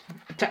 years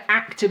to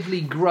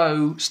actively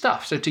grow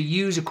stuff. So to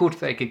use a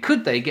 1/4 acre,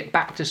 could they get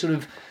back to sort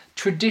of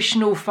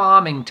traditional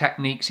farming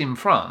techniques in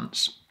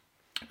France?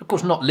 Of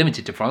course, not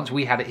limited to France.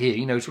 We had it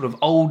here, sort of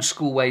old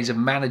school ways of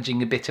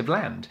managing a bit of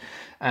land.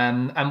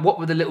 And what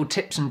were the little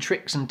tips and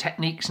tricks and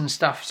techniques and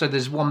stuff? So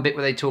there's one bit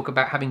where they talk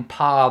about having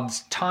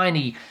paths,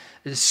 tiny,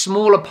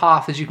 smaller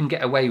path as you can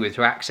get away with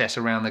to access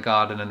around the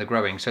garden and the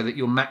growing, so that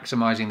you're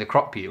maximising the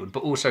crop yield,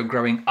 but also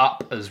growing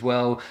up as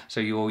well. So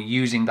you're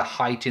using the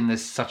height in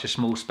such a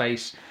small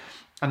space.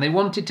 And they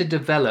wanted to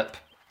develop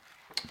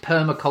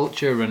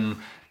permaculture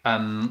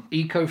and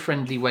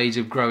eco-friendly ways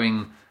of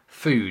growing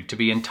food to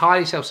be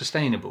entirely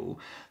self-sustainable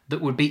that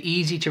would be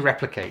easy to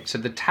replicate. So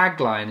the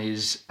tagline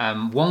is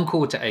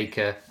 1/4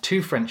 acre,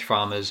 2 French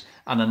farmers,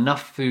 and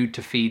enough food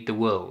to feed the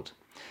world.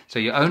 So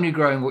you're only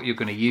growing what you're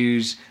going to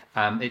use.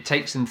 It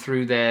takes them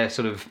through their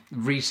sort of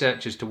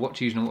research as to what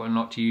to use and what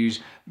not to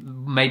use.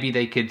 Maybe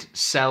they could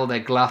sell their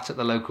glut at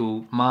the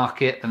local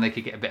market and they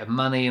could get a bit of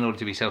money in order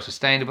to be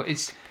self-sustainable.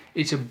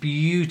 It's a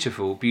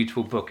beautiful,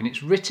 beautiful book, and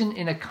it's written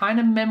in a kind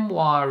of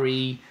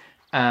memoir-y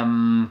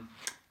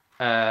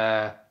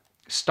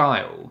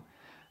style.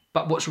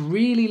 But what's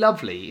really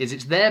lovely is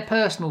it's their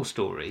personal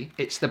story,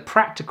 it's the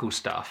practical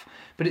stuff,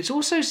 but it's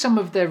also some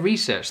of their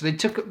research. They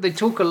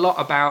talk a lot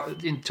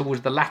about,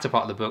 towards the latter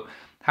part of the book,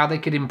 how they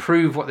could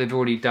improve what they've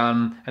already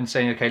done and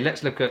saying, okay,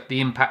 let's look at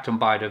the impact on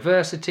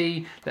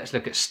biodiversity, let's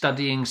look at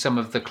studying some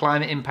of the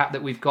climate impact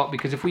that we've got,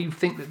 because if we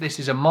think that this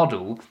is a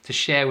model to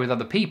share with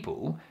other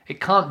people,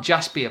 it can't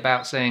just be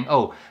about saying,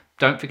 oh,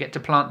 don't forget to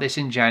plant this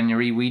in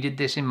January, we did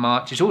this in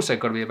March. It's also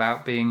got to be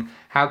about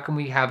how can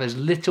we have as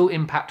little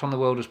impact on the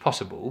world as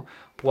possible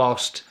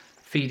whilst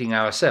feeding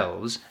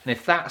ourselves. And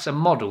if that's a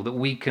model that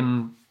we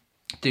can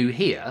do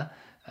here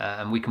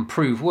and we can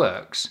prove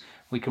works,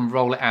 we can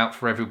roll it out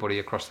for everybody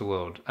across the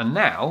world. And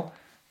now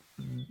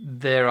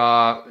there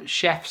are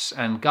chefs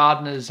and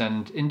gardeners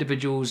and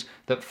individuals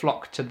that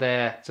flock to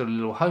their sort of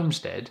little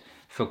homestead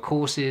for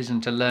courses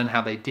and to learn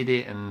how they did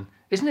it. And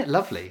isn't it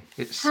lovely?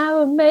 It's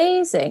how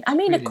amazing. I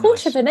mean, really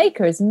 1/4 of an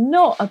acre is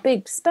not a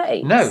big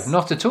space. No,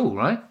 not at all,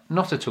 right?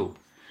 Not at all.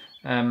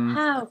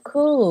 How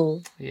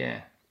cool.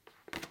 Yeah.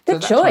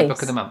 Good so choice. That's my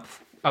book of the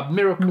month. A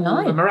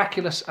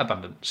Miraculous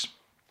Abundance.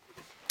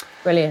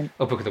 Brilliant.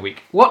 Or book of the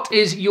week. What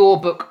is your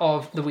book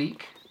of the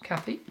week,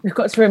 Kathy? We've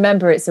got to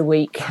remember it's a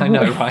week. I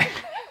know, right?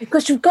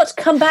 Because you've got to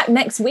come back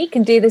next week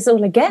and do this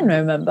all again,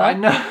 remember? I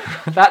know.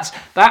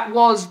 That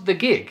was the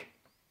gig.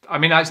 I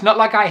mean, it's not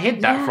like I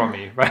hid that from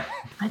you, right?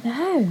 I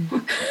know.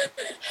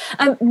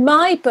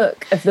 My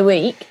book of the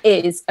week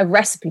is a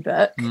recipe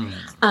book.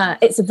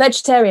 It's a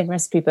vegetarian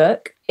recipe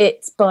book.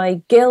 It's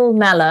by Gil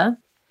Mellor,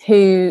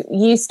 who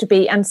used to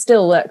be and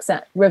still works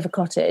at River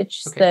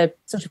Cottage, the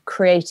sort of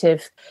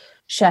creative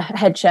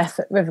head chef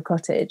at River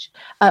Cottage,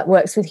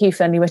 works with Hugh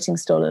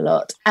Fearnley-Whittingstall a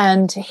lot.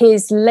 And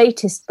his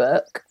latest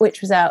book,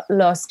 which was out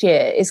last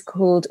year, is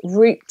called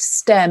Root,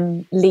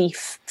 Stem,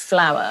 Leaf,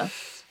 Flower.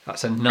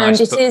 That's a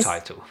nice book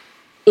title.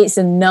 It's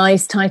a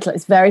nice title.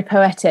 It's very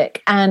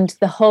poetic, and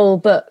the whole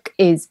book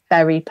is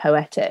very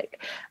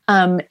poetic.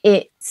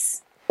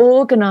 It's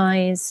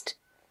organised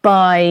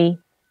by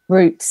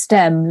root,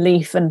 stem,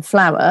 leaf, and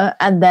flower,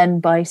 and then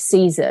by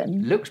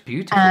season. Looks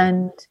beautiful.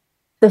 And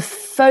the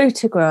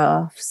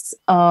photographs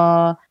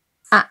are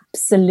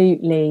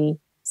absolutely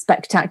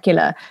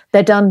spectacular.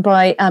 They're done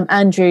by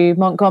Andrew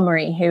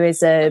Montgomery, who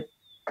is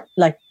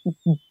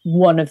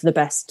one of the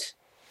best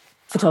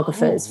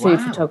photographers, food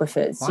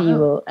photographers you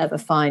will ever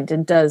find,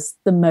 and does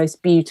the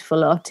most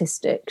beautiful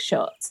artistic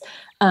shots.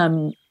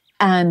 And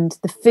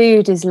the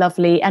food is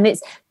lovely, and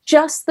it's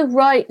just the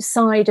right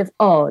side of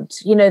odd.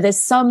 There's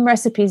some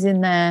recipes in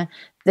there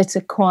that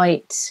are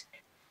quite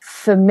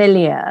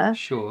familiar.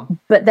 Sure.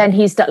 But then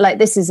he's done,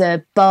 this is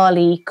a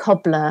barley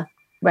cobbler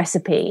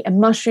recipe, a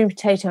mushroom,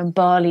 potato and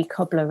barley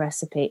cobbler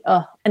recipe.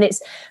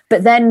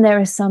 But then there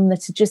are some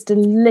that are just a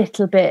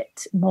little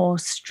bit more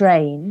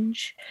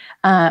strange,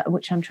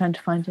 which I'm trying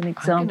to find an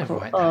example I'm going to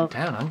write that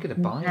down. I'm going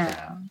to buy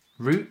that.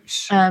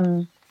 Roots.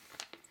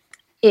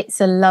 It's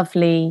a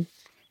lovely,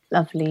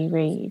 lovely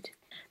read.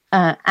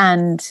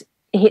 And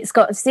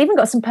it's even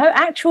got some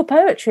actual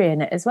poetry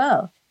in it as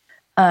well,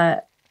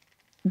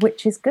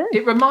 which is good.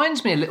 It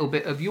reminds me a little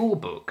bit of your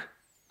book.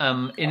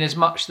 in as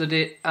much that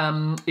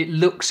it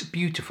looks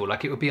beautiful,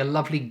 like it would be a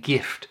lovely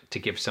gift to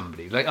give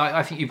somebody. Like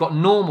I think you've got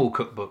normal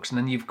cookbooks, and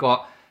then you've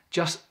got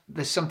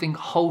there's something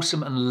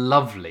wholesome and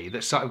lovely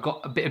that's sort of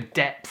got a bit of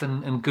depth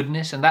and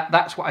goodness, and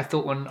that's what I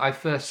thought when I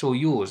first saw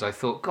yours. I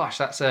thought, gosh,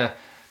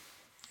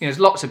 there's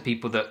lots of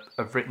people that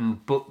have written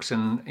books,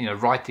 and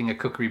writing a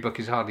cookery book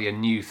is hardly a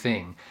new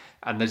thing,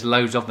 and there's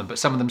loads of them, but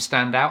some of them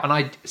stand out, and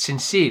I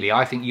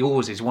think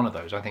yours is one of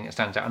those. I think it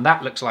stands out, and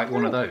that looks like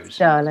one of those.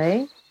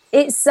 Darling,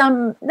 it's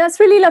that's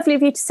really lovely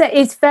of you to say.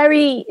 It's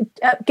very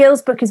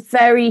Gil's book is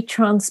very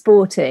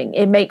transporting.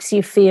 It makes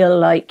you feel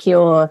like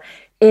you're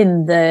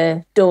in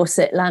the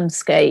Dorset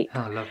landscape.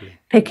 Oh, lovely.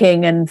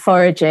 Picking and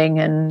foraging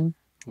and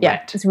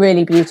it's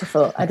really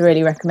beautiful. I'd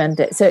really recommend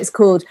it. So it's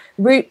called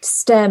Root,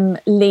 Stem,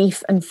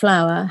 Leaf and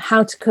Flower,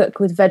 How to Cook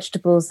with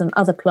Vegetables and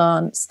Other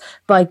Plants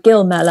by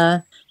Gil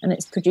Mellor, and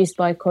it's produced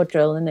by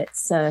Quadrille, and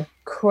it's a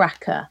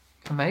cracker.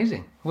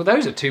 Amazing. Well,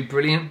 those are 2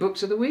 brilliant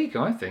books of the week,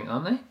 I think,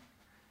 aren't they?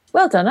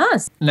 Well done,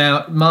 us.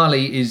 Now,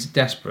 Marley is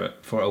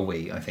desperate for a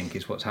wee, I think,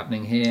 is what's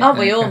happening here. Aren't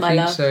we all, Kathy? my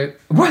love? So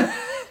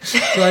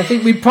I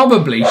think we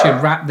probably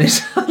should wrap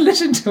this.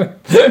 Listen to him.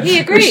 He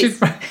agrees.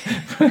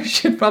 We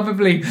should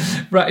probably.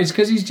 It's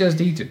because he's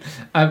just eaten.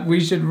 We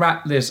should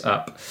wrap this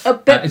up.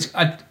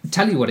 I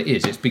tell you what it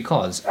is. It's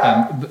because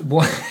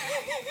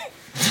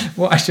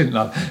what I shouldn't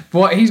laugh.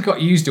 What he's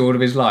got used to all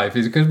of his life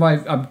is because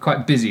I'm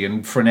quite busy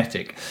and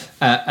frenetic,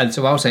 and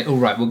so I'll say, "All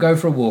right, we'll go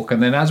for a walk."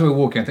 And then as we're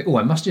walking, I think, "Oh,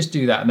 I must just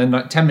do that." And then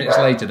like 10 minutes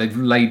later, they've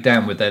laid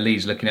down with their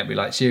leads, looking at me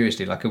like,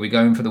 "Seriously, like, are we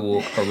going for the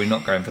walk or are we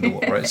not going for the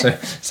walk?" Right?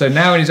 So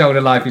now in his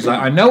older life, he's like,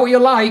 "I know what you're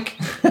like."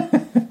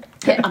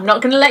 I'm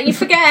not going to let you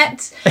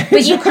forget,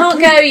 but you can't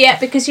go yet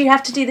because you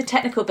have to do the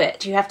technical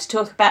bit. You have to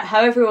talk about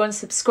how everyone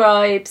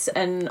subscribes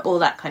and all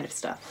that kind of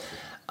stuff.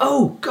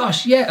 Oh,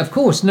 gosh, yeah, of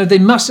course. No, they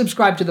must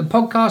subscribe to the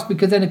podcast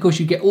because then, of course,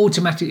 you get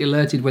automatically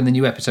alerted when the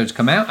new episodes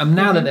come out. And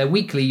now that they're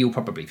weekly, you'll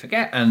probably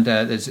forget. And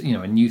there's,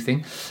 a new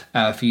thing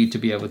for you to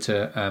be able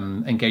to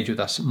engage with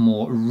us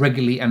more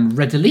regularly and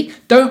readily.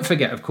 Don't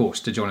forget, of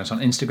course, to join us on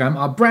Instagram.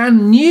 Our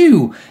brand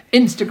new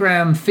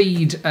Instagram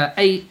feed,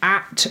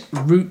 at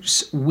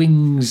Roots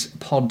Wings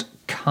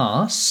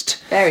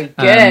Podcast. Very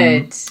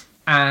good.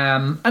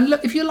 And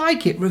look, if you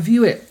like it,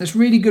 review it. That's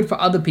really good for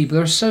other people.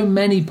 There are so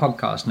many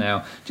podcasts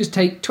now. Just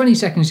take 20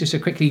 seconds just to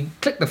quickly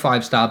click the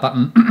 5-star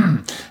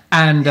button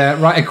and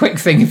write a quick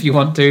thing if you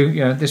want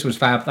to. This was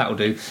fab, that'll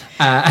do.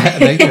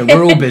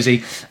 We're all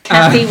busy.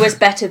 Kathy was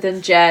better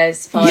than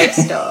Jez,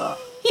 5-star.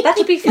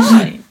 That'll be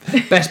fine.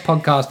 Best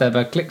podcast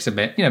ever. Click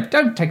submit.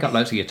 Don't take up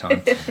loads of your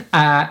time.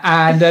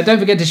 And don't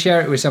forget to share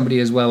it with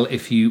somebody as well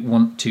if you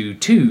want to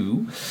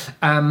too.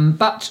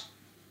 But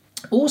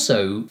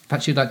also,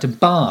 perhaps you'd like to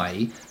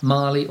buy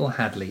Marley or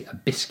Hadley a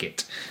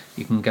biscuit.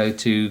 You can go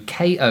to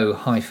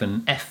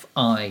ko-fi.com,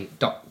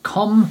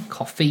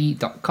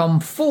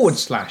 coffee.com /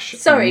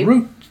 Sorry.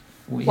 root.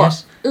 What?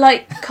 Yes.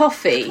 Like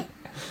coffee?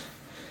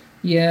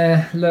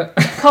 Yeah, look.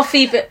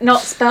 Coffee, but not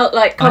spelt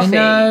like coffee.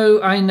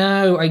 I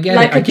know. I get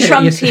like it. Like a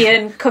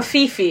Trumpian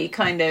kofifi,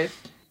 kind of.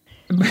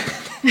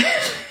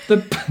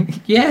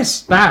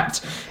 Yes, that.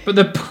 But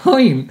the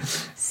point...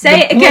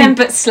 Say it again,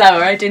 but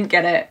slower. I didn't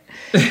get it.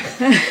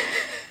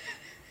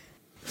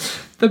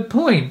 The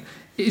point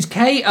is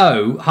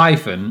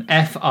ko-fi.com.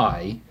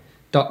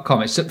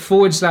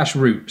 It's /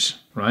 roots,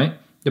 right?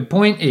 The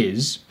point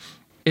is,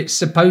 it's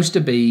supposed to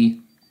be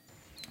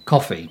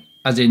coffee,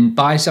 as in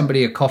buy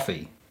somebody a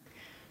coffee.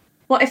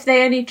 What if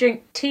they only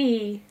drink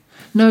tea?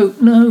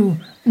 No,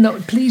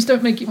 please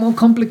don't make it more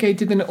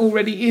complicated than it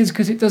already is,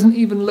 because it doesn't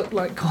even look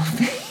like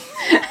coffee.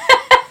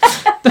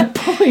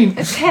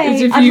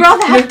 Okay, I'd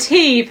rather have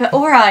tea, but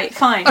all right,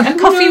 fine. A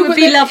coffee would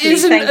be lovely,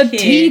 thank you.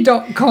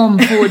 tea.com /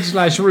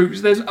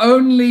 roots. There's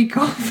only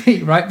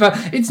coffee, right? But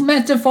it's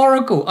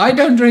metaphorical. I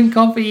don't drink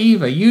coffee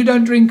either. You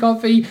don't drink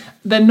coffee.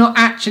 They're not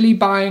actually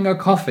buying a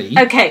coffee.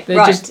 Okay, they're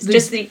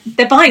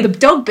buying the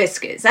dog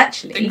biscuits,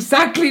 actually.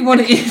 Exactly what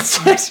it is.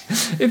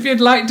 If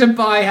you'd like to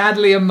buy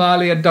Hadley and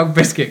Marley a dog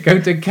biscuit,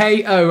 go to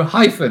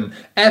ko-fi.com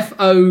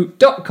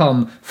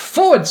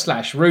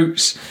 /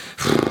 roots.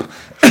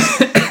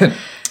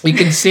 You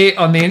can see it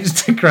on the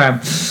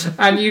Instagram,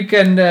 and you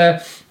can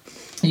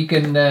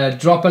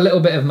drop a little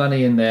bit of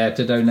money in there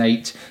to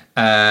donate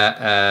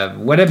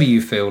whatever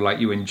you feel like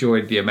you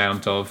enjoyed the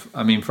amount of.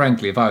 I mean,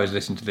 frankly, if I was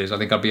listening to this, I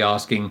think I'd be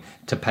asking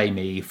to pay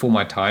me for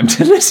my time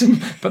to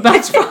listen, but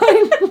that's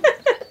fine.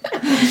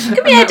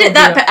 Can we edit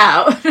that bit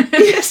out?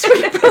 Yes,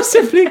 we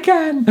possibly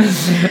can.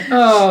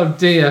 Oh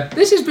dear,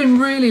 this has been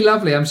really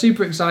lovely. I'm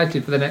super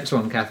excited for the next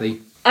one,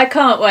 Kathy. I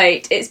can't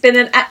wait. It's been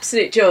an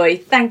absolute joy.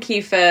 Thank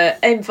you for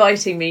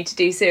inviting me to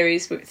do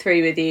Series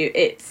 3 with you.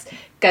 It's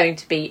going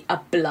to be a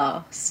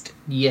blast.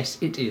 Yes,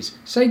 it is.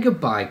 Say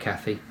goodbye,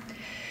 Kathy.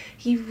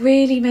 You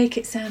really make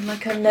it sound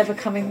like I'm never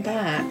coming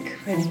back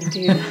when you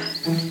do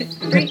that. It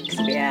freaks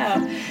me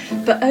out.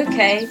 But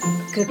okay,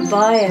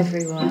 goodbye,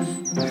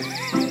 everyone.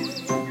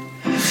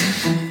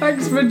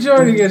 Thanks for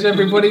joining us,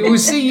 everybody. We'll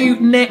see you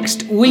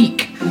next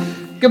week.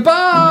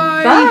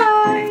 Goodbye.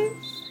 Bye.